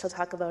Project, which she'll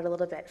talk about a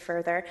little bit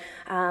further,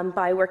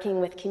 by working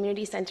with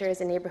community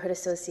centers and neighborhood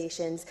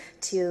associations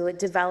to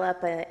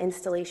develop an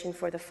installation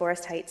for the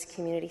Forest Heights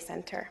Community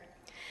Center.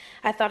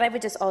 I thought I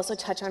would just also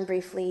touch on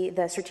briefly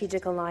the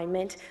strategic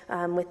alignment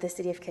with the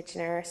City of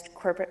Kitchener's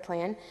corporate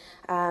plan,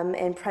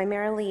 and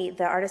primarily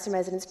the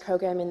Artist-in-Residence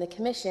program in the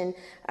commission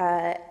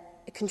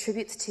it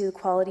contributes to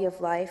quality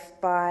of life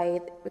by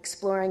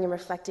exploring and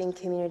reflecting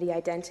community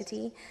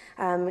identity,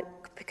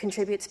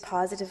 contributes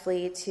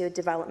positively to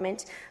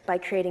development by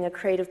creating a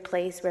creative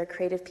place where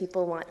creative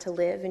people want to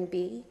live and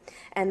be,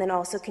 and then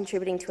also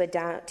contributing to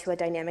a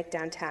dynamic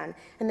downtown.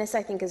 And this,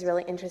 I think, is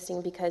really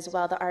interesting because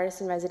while the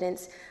Artists in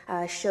Residence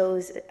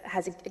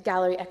has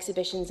gallery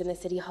exhibitions in the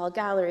City Hall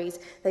galleries,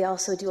 they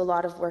also do a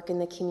lot of work in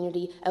the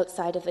community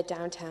outside of the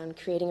downtown,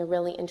 creating a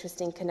really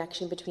interesting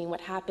connection between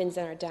what happens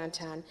in our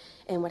downtown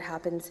and what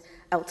happens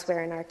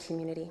elsewhere in our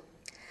community.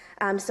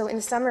 So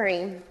in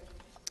summary,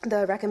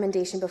 the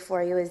recommendation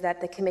before you is that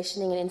the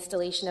commissioning and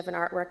installation of an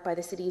artwork by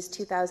the city's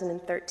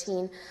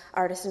 2013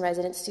 Artist in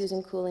Residence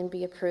Susan Coolin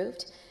be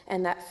approved,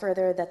 and that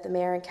further that the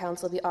Mayor and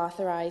Council be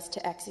authorized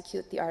to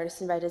execute the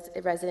Artist in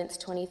Residence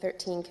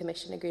 2013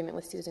 commission agreement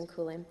with Susan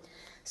Coolin.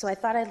 So I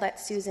thought I'd let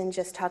Susan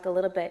just talk a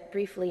little bit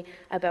briefly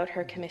about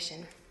her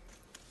commission.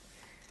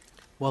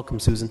 Welcome,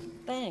 Susan.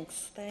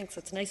 Thanks.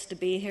 It's nice to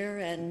be here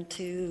and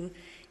to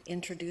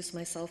introduce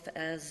myself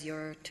as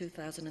your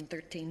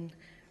 2013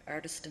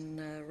 Artist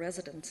in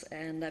Residence,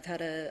 and I've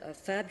had a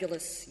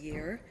fabulous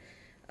year.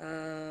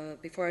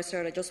 Before I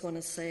start, I just want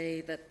to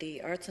say that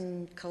the Arts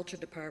and Culture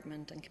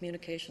Department and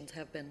Communications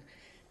have been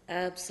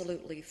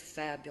absolutely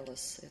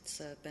fabulous. It's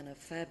been a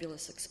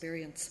fabulous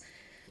experience.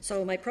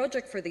 So my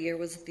project for the year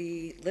was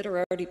the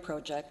Literarty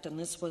Project, and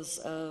this was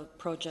a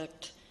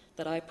project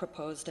that I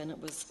proposed, and it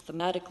was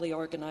thematically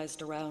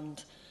organized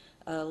around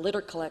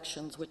litter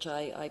collections, which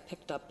I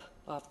picked up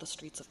off the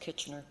streets of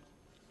Kitchener,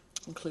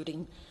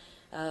 including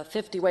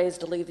 50 Ways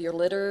to Leave Your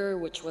Litter,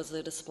 which was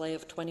a display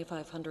of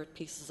 2,500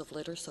 pieces of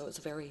litter, so it was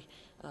very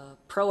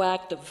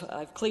proactive.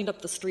 I've cleaned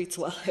up the streets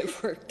while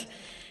I've worked.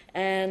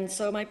 And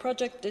so my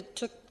project, it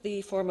took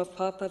the form of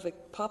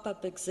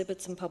pop-up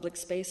exhibits in public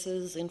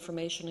spaces,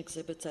 information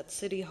exhibits at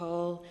City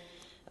Hall,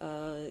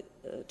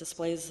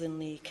 displays in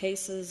the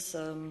cases,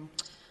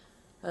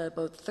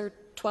 about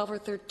 12 or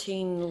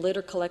 13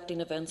 litter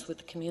collecting events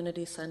with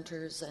community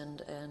centers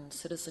and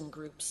citizen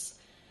groups,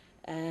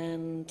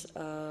 and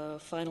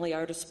finally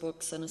artist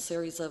books and a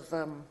series of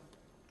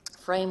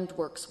framed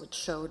works which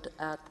showed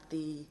at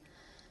the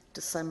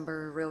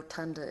December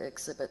Rotunda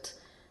exhibit.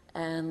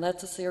 And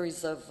that's a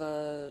series of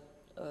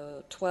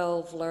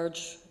 12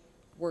 large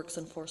works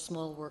and 4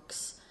 small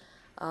works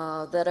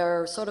that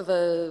are sort of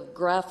a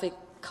graphic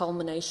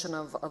culmination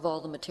of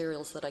all the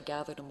materials that I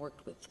gathered and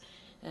worked with.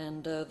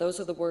 And those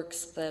are the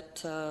works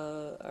that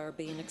are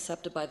being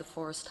accepted by the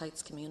Forest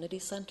Heights Community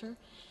Center.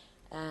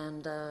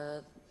 And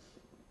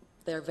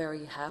they're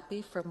very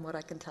happy, from what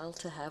I can tell,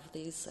 to have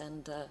these.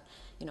 And,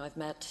 I've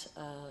met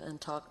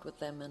and talked with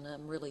them, and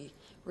I'm really,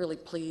 really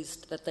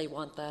pleased that they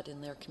want that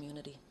in their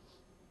community.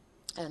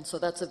 And so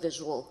that's a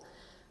visual.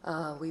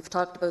 We've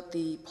talked about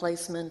the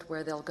placement,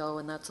 where they'll go,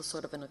 and that's a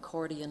sort of an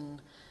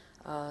accordion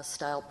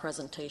style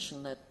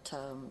presentation that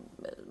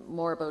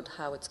more about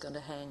how it's going to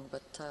hang,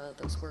 but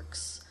those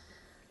works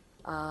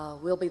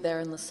will be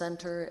there in the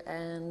center.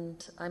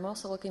 And I'm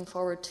also looking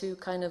forward to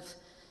kind of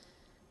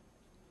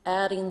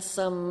adding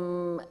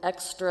some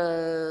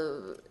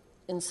extra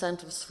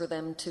incentives for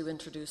them to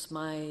introduce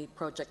my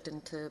project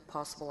into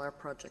possible art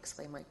projects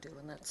they might do,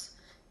 and that's,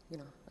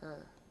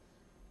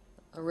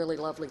 a really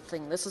lovely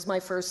thing. This is my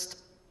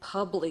first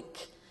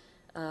public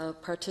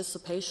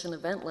participation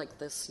event like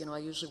this. I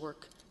usually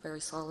work very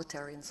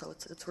solitary, and so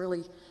it's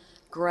really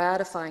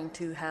gratifying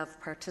to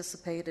have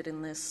participated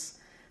in this,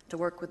 to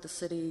work with the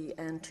city,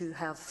 and to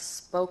have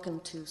spoken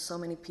to so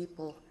many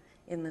people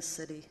in this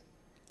city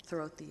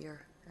throughout the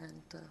year.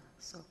 And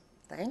so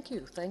thank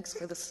you. Thanks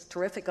for this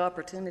terrific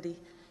opportunity.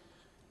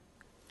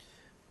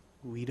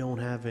 We don't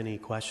have any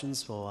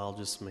questions, so I'll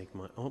just make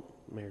my... Oh,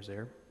 Mayor's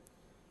there.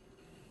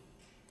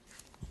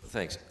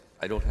 Thanks.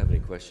 I don't have any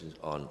questions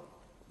on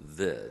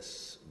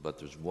this, but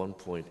there's one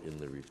point in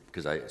the...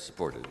 because I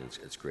support it, and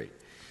it's great.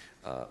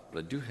 But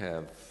I do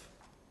have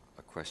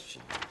a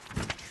question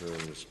in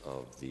terms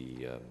of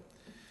the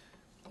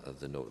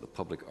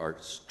Public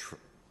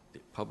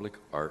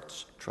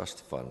Arts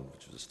Trust Fund,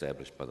 which was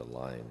established by the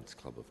Lions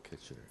Club of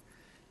Kitchener.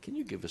 Can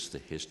you give us the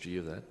history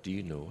of that? Do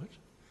you know it?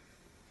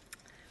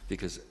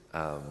 Because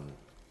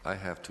I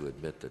have to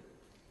admit that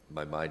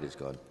my mind has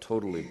gone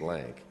totally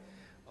blank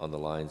on the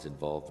Lions'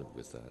 involvement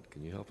with that.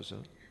 Can you help us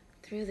out?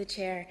 Through the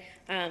chair,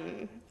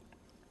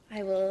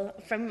 I will,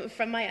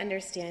 from my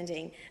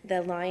understanding,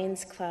 the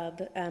Lions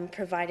Club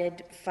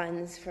provided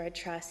funds for a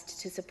trust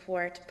to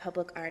support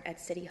public art at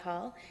City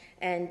Hall,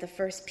 and the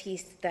first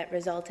piece that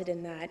resulted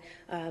in that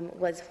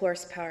was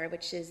Horsepower,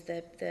 which is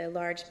the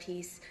large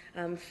piece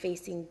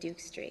facing Duke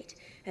Street.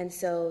 And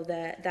so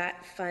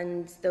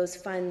those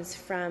funds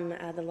from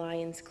the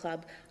Lions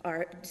Club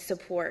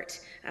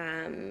support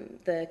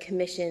the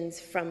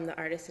commissions from the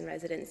Artists in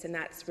Residence, and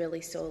that's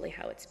really solely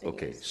how it's been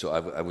used. So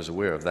I was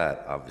aware of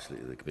that, obviously,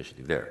 the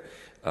commissioning there.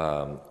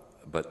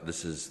 But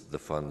this is the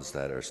funds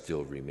that are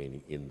still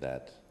remaining in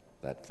that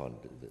fund.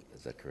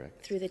 Is that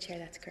correct? Through the chair,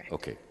 that's correct.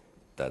 Okay.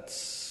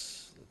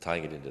 That's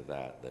tying it into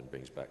that then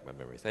brings back my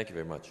memory. Thank you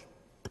very much.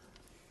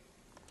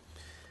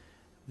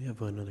 We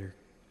have another...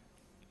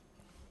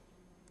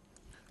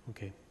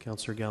 Okay,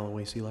 Councillor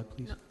Galloway, Seelak,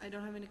 please. No, I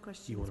don't have any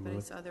questions, wanna but I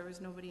move it? saw there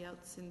was nobody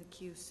else in the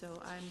queue, so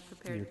I'm You're-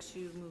 prepared to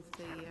move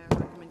the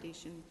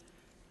recommendation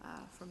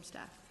from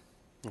staff.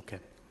 Okay.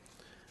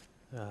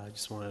 I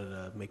just wanted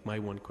to make my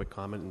one quick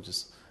comment and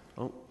just,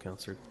 oh,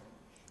 Councillor,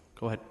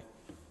 go ahead.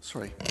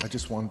 Sorry, I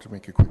just wanted to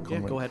make a quick Yeah,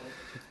 comment. go ahead.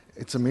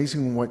 It's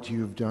amazing what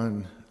you've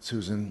done,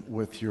 Susan,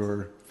 with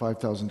your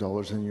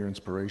 $5,000 and your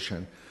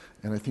inspiration.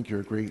 And I think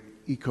you're a great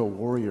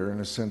eco-warrior in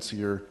a sense.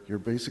 You're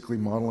basically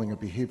modeling a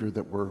behavior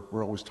that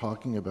we're always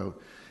talking about,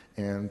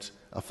 and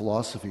a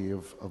philosophy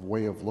of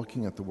way of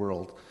looking at the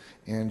world.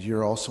 And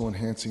you're also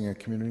enhancing a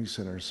community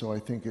center. So I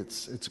think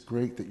it's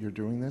great that you're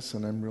doing this,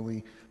 and I'm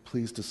really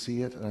pleased to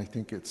see it. And I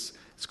think it's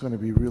going to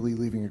be really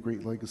leaving a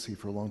great legacy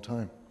for a long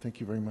time. Thank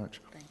you very much.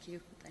 Thank you.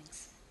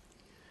 Thanks.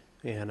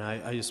 And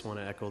I just want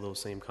to echo those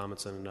same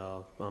comments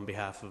on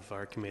behalf of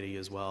our committee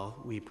as well.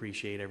 We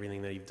appreciate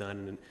everything that you've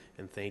done,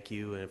 and thank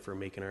you for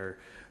making our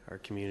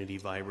community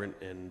vibrant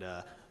and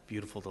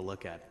beautiful to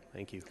look at.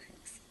 Thank you.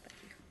 Thanks. Thank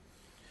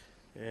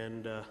you.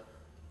 And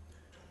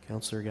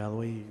Councillor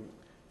Galloway,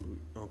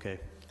 okay.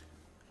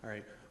 All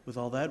right. With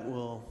all that,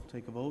 we'll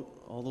take a vote.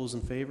 All those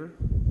in favor?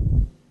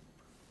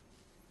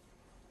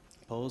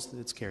 Opposed?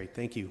 It's carried.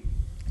 Thank you.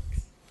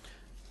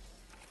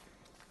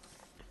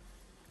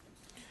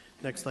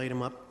 Next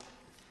item up,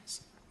 I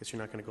guess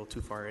you're not going to go too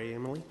far,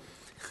 Emily?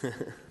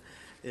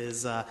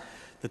 Is the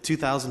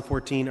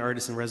 2014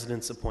 Artist in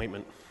Residence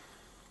appointment.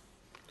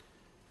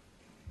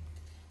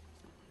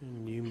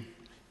 And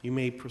you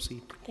may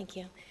proceed. Thank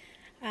you.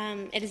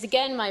 It is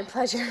again my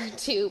pleasure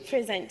to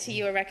present to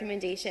you a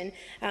recommendation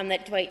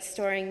that Dwight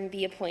Storing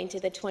be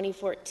appointed the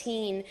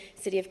 2014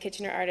 City of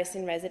Kitchener Artist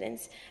in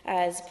Residence,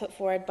 as put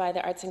forward by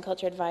the Arts and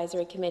Culture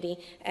Advisory Committee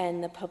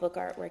and the Public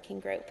Art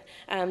Working Group.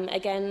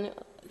 Again,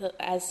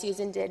 as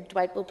Susan did,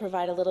 Dwight will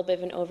provide a little bit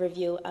of an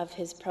overview of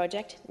his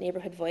project,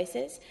 Neighborhood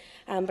Voices,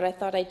 but I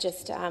thought I'd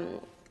just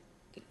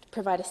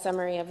provide a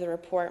summary of the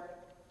report.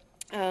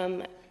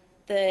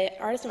 The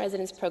Artist in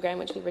Residence program,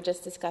 which we were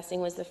just discussing,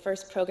 was the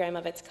first program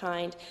of its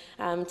kind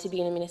to be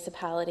in a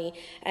municipality.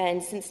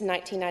 And since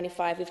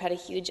 1995, we've had a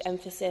huge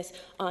emphasis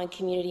on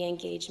community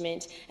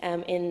engagement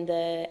in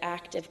the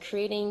act of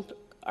creating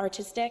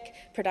artistic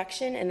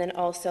production and then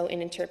also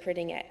in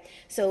interpreting it.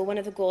 So one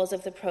of the goals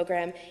of the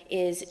program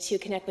is to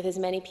connect with as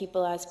many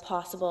people as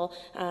possible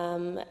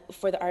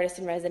for the artist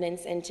in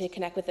residence, and to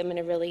connect with them in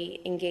a really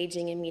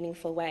engaging and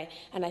meaningful way.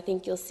 And I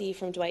think you'll see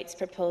from Dwight's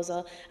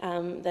proposal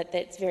that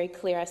it's very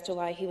clear as to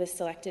why he was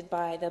selected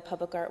by the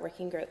Public Art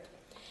Working Group.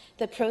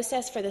 The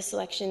process for the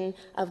selection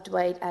of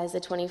Dwight as the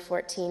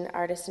 2014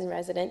 Artist in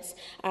Residence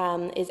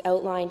is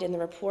outlined in the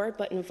report,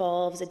 but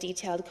involves a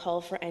detailed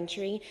call for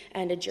entry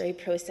and a jury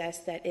process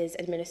that is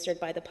administered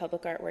by the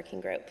Public Art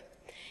Working Group.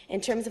 In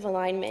terms of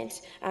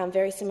alignment,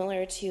 very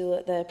similar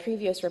to the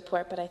previous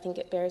report, but I think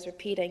it bears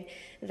repeating,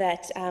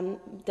 that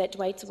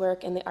Dwight's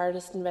work in the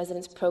Artist in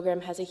Residence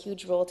program has a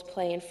huge role to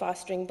play in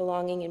fostering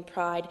belonging and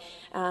pride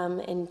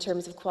in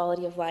terms of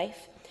quality of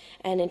life.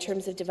 And in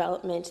terms of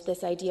development,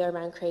 this idea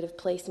around creative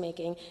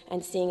placemaking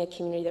and seeing a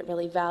community that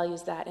really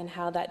values that, and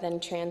how that then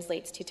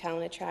translates to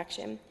talent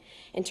attraction.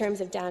 In terms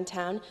of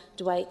downtown,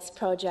 Dwight's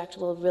project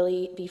will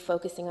really be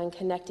focusing on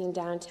connecting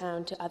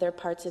downtown to other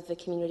parts of the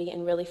community,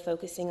 and really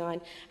focusing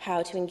on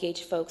how to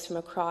engage folks from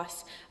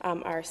across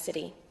our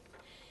city.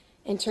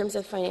 In terms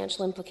of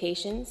financial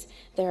implications,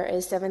 there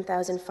is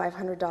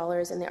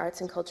 $7,500 in the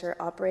Arts and Culture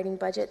operating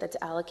budget that's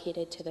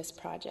allocated to this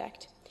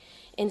project.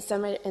 In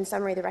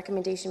summary, the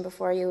recommendation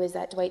before you is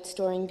that Dwight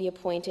Storing be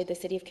appointed the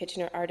City of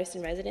Kitchener Artist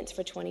in Residence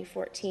for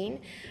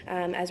 2014,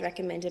 as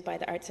recommended by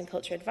the Arts and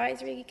Culture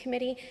Advisory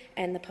Committee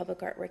and the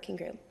Public Art Working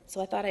Group. So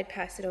I thought I'd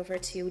pass it over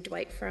to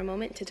Dwight for a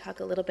moment to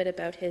talk a little bit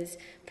about his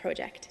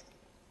project.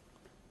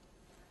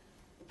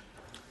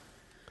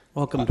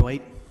 Welcome,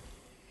 Dwight.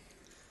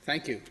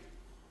 Thank you.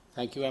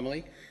 Thank you,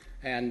 Emily.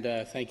 And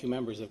thank you,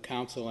 members of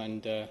council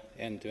and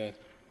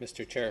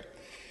Mr. Chair.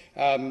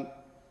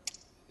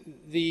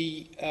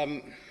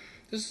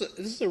 This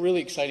is a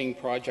really exciting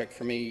project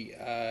for me.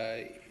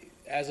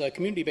 As a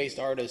community-based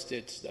artist,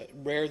 it's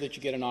rare that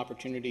you get an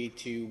opportunity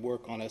to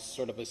work on a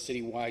sort of a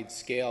citywide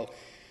scale.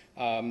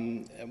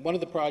 One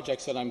of the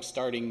projects that I'm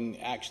starting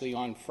actually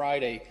on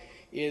Friday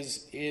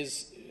is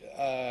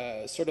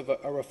sort of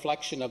a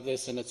reflection of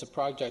this, and it's a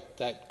project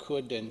that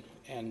could and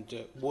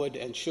would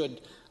and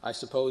should, I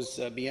suppose,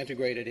 be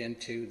integrated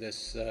into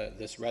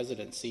this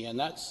residency, and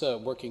that's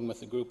working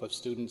with a group of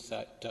students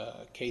at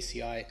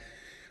KCI.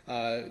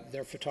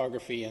 They're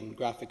photography and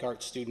graphic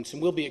arts students,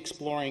 and we'll be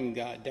exploring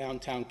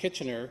downtown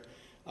Kitchener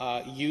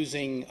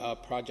using a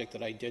project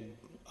that I did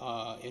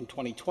in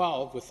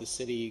 2012 with the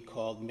city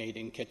called Made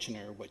in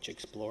Kitchener, which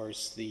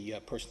explores the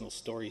personal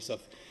stories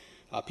of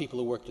people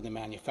who worked in the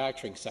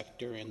manufacturing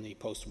sector in the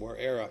post-war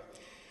era.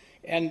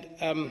 And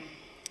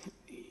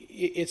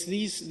it's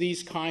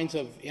these kinds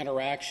of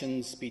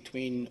interactions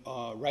between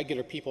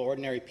regular people,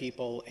 ordinary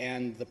people,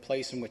 and the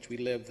place in which we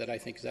live that I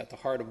think is at the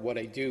heart of what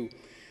I do.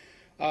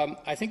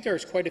 I think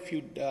there's quite a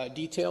few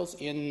details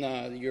in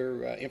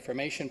your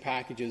information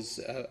packages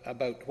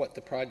about what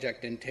the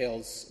project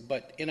entails,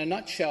 but in a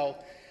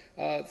nutshell,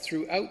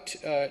 throughout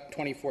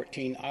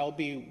 2014, I'll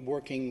be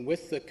working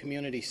with the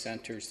community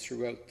centers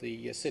throughout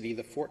the city,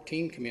 the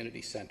 14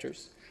 community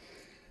centers.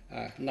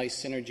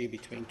 Nice synergy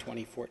between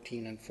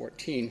 2014 and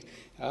 14.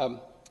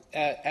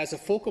 As a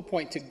focal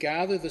point to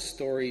gather the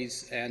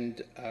stories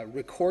and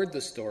record the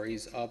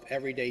stories of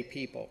everyday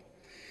people,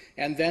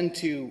 and then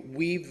to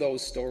weave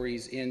those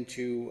stories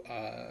into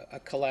a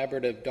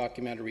collaborative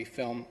documentary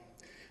film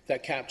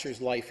that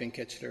captures life in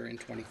Kitchener in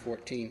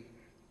 2014.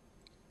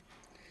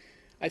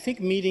 I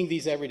think meeting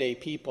these everyday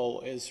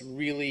people is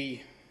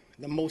really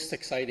the most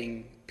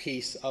exciting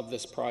piece of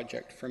this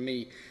project for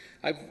me.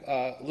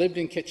 I've lived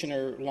in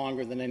Kitchener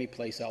longer than any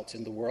place else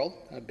in the world.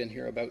 I've been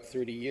here about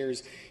 30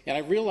 years, and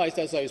I realized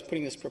as I was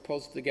putting this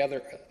proposal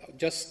together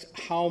just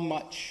how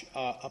much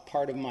a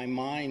part of my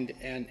mind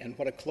and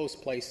what a close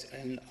place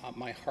in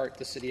my heart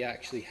the city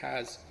actually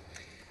has.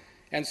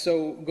 And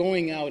so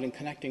going out and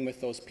connecting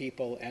with those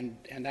people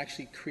and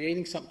actually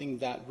creating something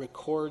that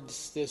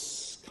records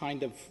this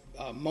kind of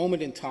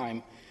moment in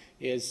time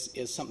is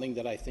something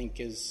that I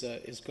think is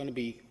going to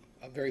be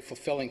very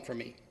fulfilling for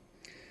me.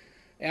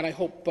 And I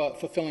hope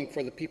fulfilling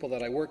for the people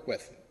that I work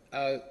with.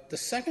 The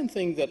second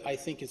thing that I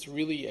think is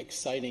really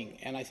exciting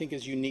and I think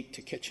is unique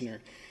to Kitchener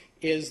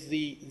is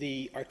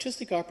the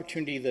artistic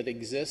opportunity that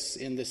exists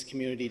in this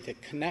community to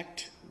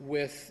connect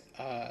with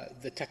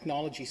the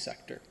technology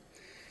sector.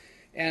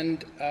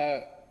 And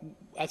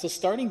as a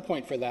starting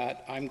point for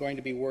that, I'm going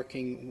to be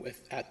working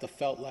at the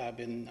Felt Lab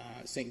in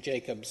St.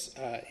 Jacobs,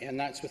 and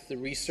that's with the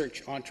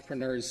Research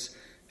Entrepreneurs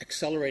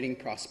Accelerating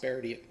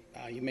Prosperity.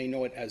 You may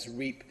know it as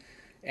REAP.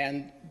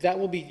 And that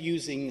will be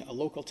using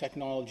local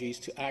technologies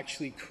to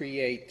actually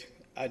create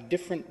a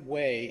different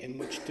way in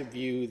which to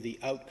view the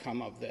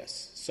outcome of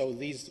this. So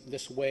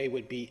this way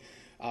would be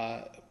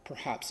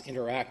perhaps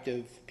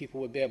interactive.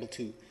 People would be able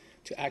to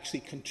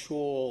actually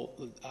control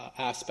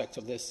aspects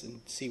of this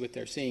and see what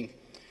they're seeing.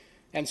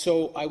 And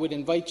so I would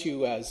invite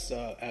you as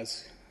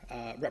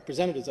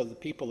representatives of the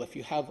people, if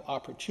you have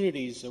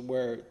opportunities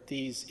where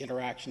these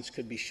interactions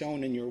could be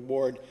shown in your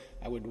ward,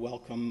 I would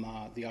welcome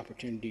the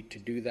opportunity to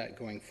do that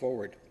going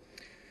forward.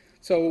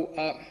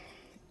 So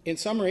in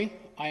summary,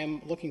 I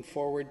am looking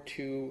forward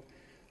to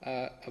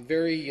a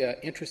very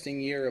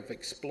interesting year of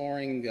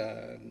exploring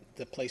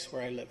the place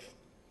where I live.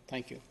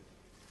 Thank you.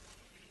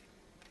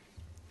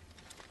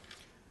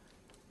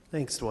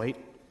 Thanks, Dwight.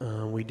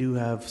 We do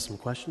have some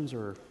questions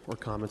or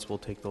comments. We'll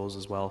take those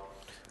as well.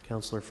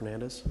 Councillor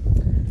Fernandez.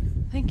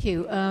 Thank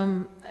you.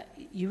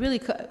 You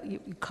really you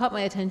caught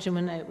my attention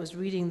when I was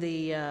reading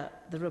the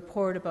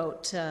report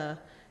about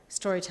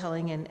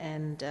storytelling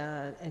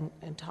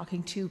and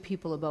talking to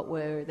people about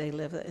where they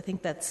live. I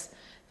think that's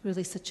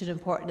really such an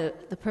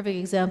important. The perfect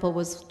example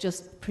was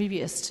just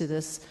previous to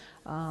this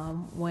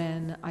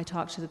when I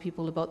talked to the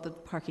people about the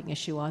parking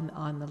issue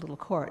on the little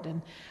court.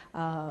 And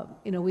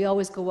we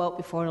always go out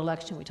before an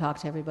election. We talk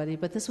to everybody,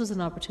 but this was an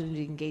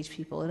opportunity to engage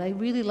people. And I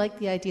really like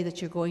the idea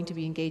that you're going to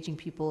be engaging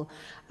people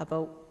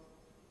about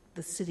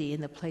the city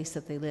and the place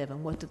that they live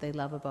and what do they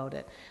love about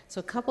it. So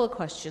a couple of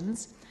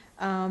questions.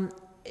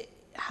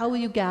 How will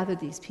you gather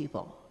these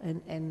people?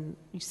 And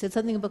you said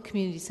something about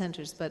community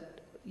centers, but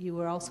you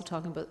were also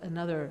talking about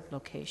another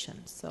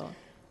location. So,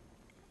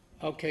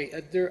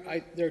 okay, there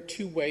are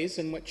two ways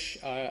in which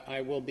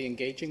I will be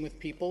engaging with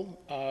people.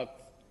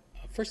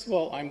 First of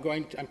all, I'm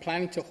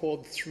planning to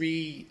hold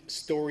 3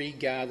 story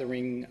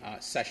gathering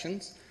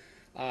sessions.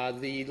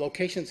 The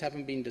locations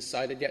haven't been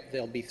decided yet.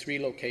 There'll be 3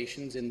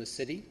 locations in the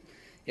city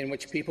in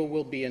which people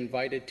will be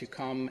invited to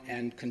come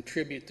and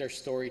contribute their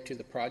story to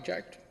the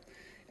project.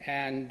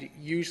 And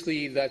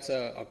usually that's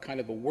a kind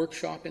of a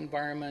workshop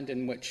environment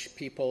in which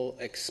people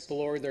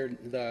explore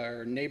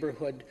their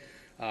neighborhood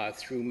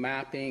through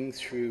mapping,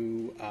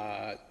 through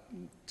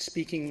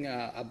speaking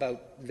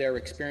about their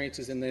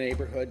experiences in the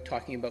neighborhood,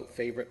 talking about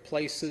favorite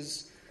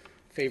places,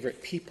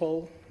 favorite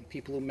people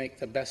who make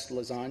the best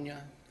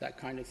lasagna, that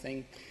kind of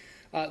thing.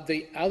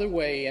 The other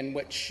way in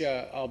which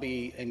I'll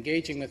be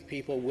engaging with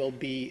people will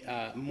be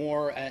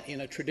more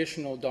in a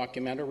traditional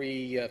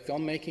documentary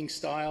filmmaking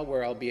style,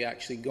 where I'll be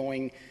actually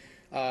going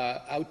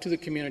out to the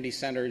community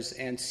centers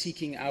and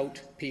seeking out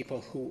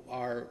people who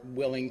are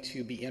willing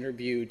to be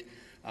interviewed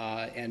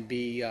and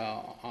be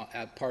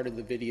a part of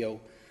the video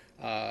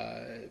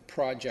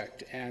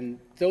project. And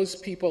those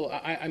people,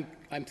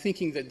 I'm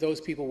thinking that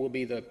those people will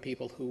be the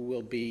people who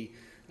will be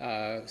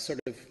sort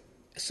of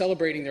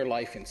celebrating their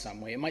life in some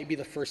way. It might be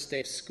the first day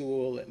of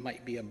school, it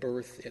might be a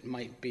birth, it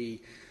might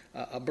be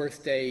a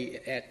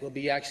birthday. We'll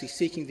be actually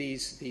seeking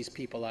these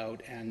people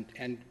out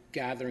and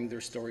gathering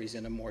their stories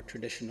in a more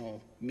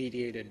traditional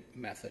mediated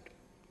method.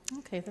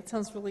 Okay, that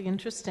sounds really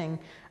interesting.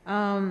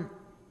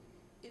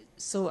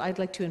 So I'd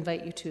like to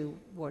invite you to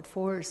Ward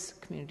 4's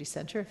Community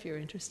Centre if you're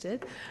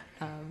interested.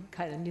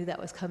 Kind of knew that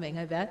was coming,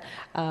 I bet,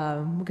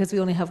 because we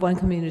only have one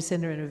community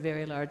centre in a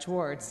very large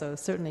ward. So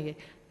certainly,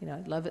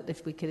 I'd love it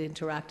if we could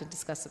interact and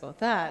discuss about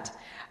that.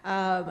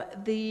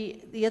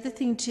 The other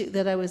thing too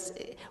that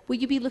will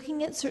you be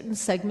looking at certain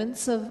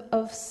segments of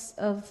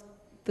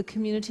the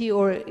community,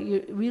 or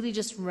you're really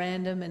just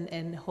random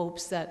and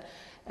hopes that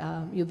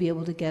you'll be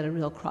able to get a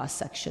real cross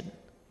section?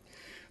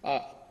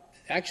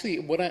 Actually,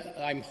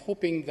 I'm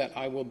hoping that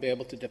I will be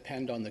able to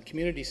depend on the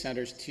community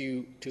centers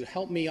to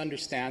help me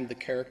understand the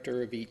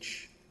character of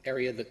each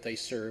area that they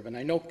serve. And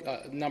I know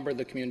a number of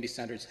the community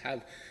centers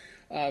have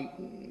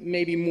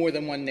maybe more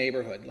than one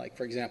neighborhood. Like,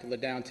 for example, the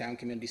downtown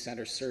community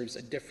center serves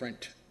a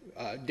different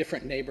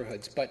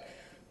neighborhoods. But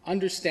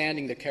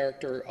understanding the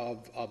character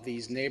of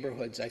these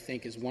neighborhoods, I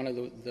think, is one of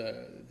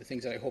the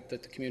things that I hope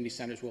that the community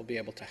centers will be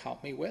able to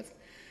help me with.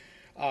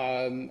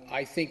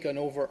 I think an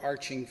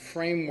overarching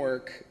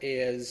framework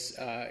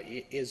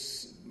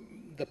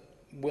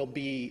will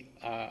be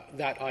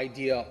that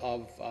idea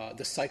of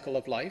the cycle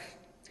of life,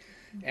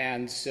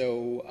 and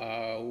so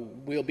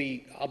I'll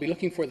be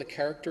looking for the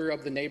character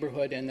of the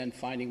neighborhood and then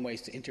finding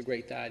ways to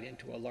integrate that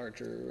into a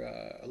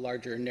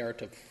larger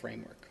narrative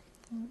framework.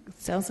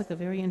 It sounds like a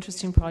very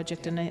interesting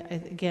project, and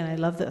I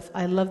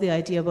love the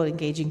idea about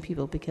engaging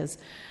people, because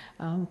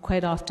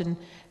quite often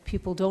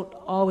people don't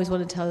always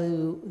want to tell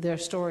you their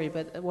story,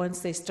 but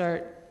once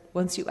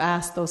you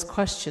ask those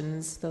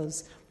questions,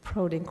 those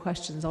prodding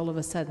questions, all of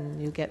a sudden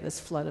you get this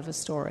flood of a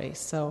story.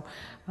 So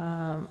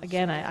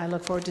I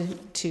look forward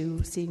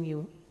to seeing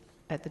you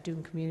at the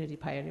Doon Community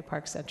Pioneer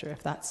Park Centre,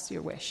 if that's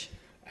your wish.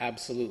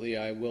 Absolutely,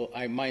 I will.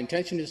 My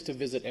intention is to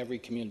visit every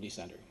community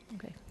centre.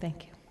 Okay,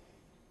 thank you.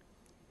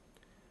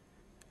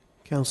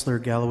 Councillor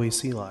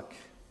Galloway-Seelock.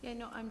 Yeah,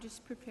 no, I'm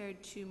just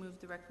prepared to move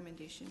the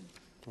recommendation.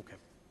 Okay.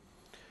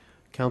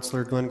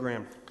 Councillor Glenn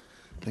Graham.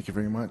 Thank you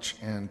very much.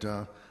 And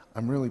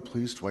I'm really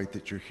pleased, Dwight,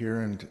 that you're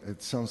here, and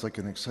it sounds like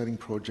an exciting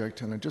project.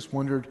 And I just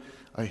wondered,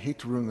 I hate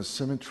to ruin the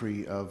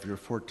symmetry of your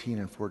 14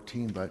 and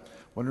 14, but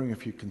wondering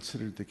if you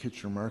considered the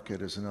Kitchener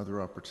Market as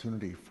another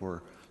opportunity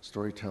for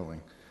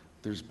storytelling.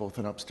 There's both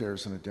an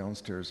upstairs and a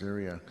downstairs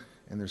area,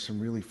 and there's some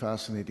really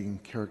fascinating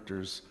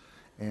characters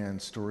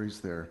and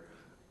stories there.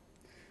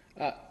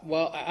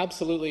 Well,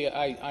 absolutely.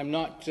 I'm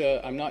not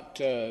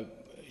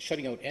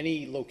shutting out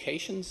any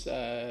locations.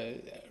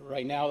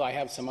 Right now, I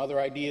have some other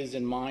ideas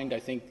in mind. I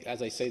think,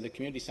 as I say, the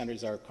community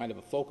centers are kind of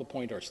a focal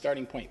point or a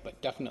starting point,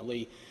 but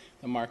definitely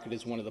the market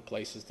is one of the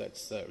places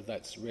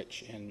that's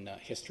rich in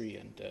history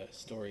and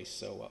stories,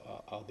 so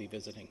I'll be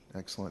visiting.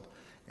 Excellent.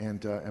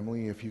 And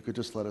Emily, if you could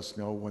just let us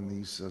know when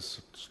these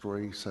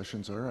story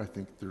sessions are, I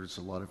think there's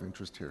a lot of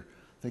interest here.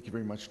 Thank you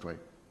very much, Dwight.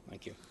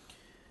 Thank you.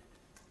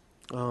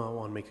 I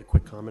want to make a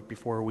quick comment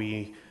before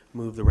we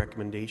move the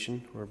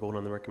recommendation or vote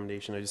on the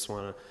recommendation. I just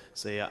want to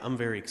say I'm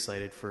very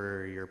excited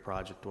for your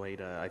project,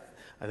 Dwight. I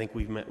think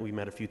we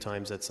met a few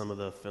times at some of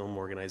the film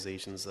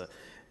organizations,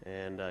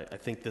 and I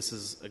think this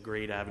is a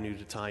great avenue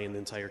to tie in the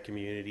entire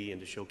community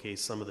and to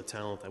showcase some of the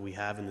talent that we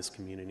have in this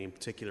community, in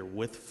particular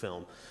with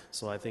film.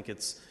 So I think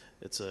it's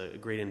a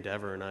great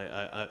endeavor, and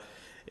I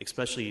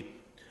especially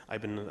I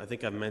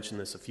think I've mentioned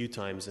this a few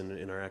times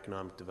in our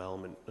economic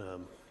development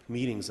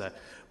meetings, that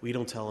we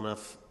don't tell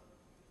enough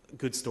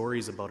good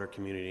stories about our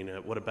community, and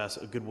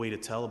a good way to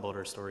tell about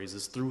our stories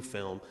is through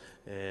film.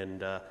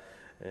 And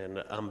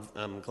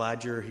I'm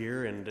glad you're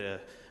here, and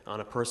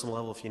on a personal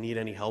level, if you need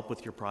any help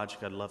with your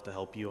project, I'd love to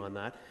help you on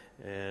that.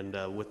 And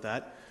with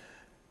that,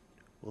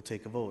 we'll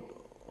take a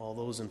vote. All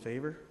those in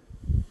favor?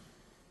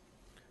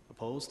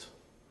 Opposed?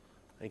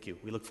 Thank you.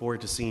 We look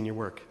forward to seeing your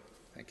work.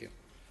 Thank you.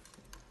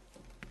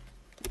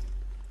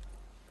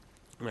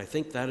 And I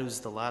think that is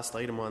the last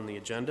item on the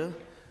agenda.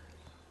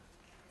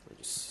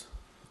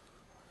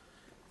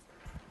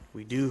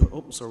 We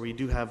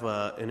do have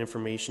an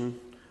information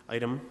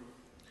item.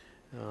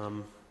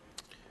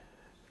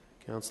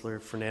 Councillor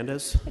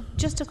Fernandez.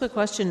 Just a quick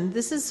question.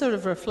 This is sort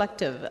of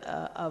reflective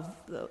of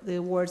the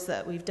awards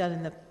that we've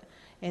done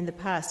in the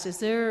past. Is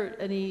there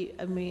any?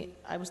 I mean,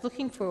 I was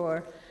looking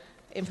for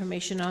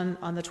information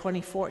on the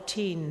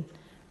 2014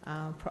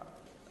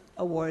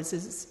 awards.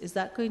 Is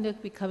that going to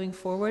be coming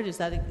forward? Is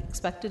that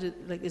expected?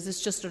 Like, is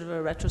this just sort of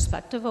a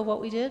retrospective of what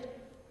we did?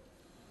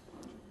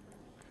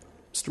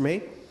 Mr.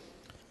 May?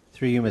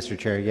 Through you, Mr.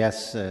 Chair.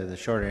 Yes, the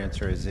short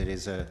answer is it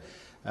is a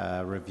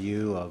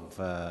review of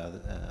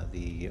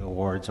the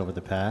awards over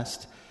the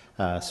past.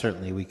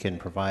 Certainly we can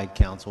provide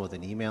council with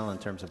an email in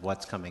terms of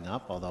what's coming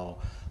up, although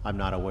I'm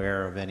not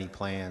aware of any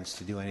plans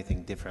to do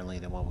anything differently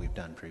than what we've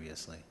done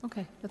previously.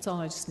 Okay, that's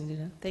all I just needed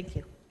to know. Thank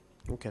you.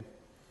 Okay.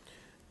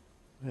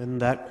 And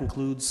that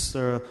concludes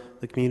the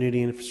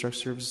Community Infrastructure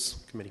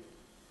Services Committee.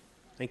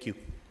 Thank you.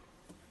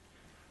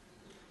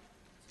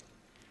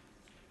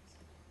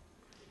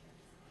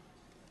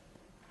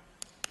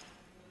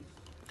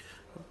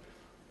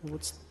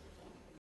 What's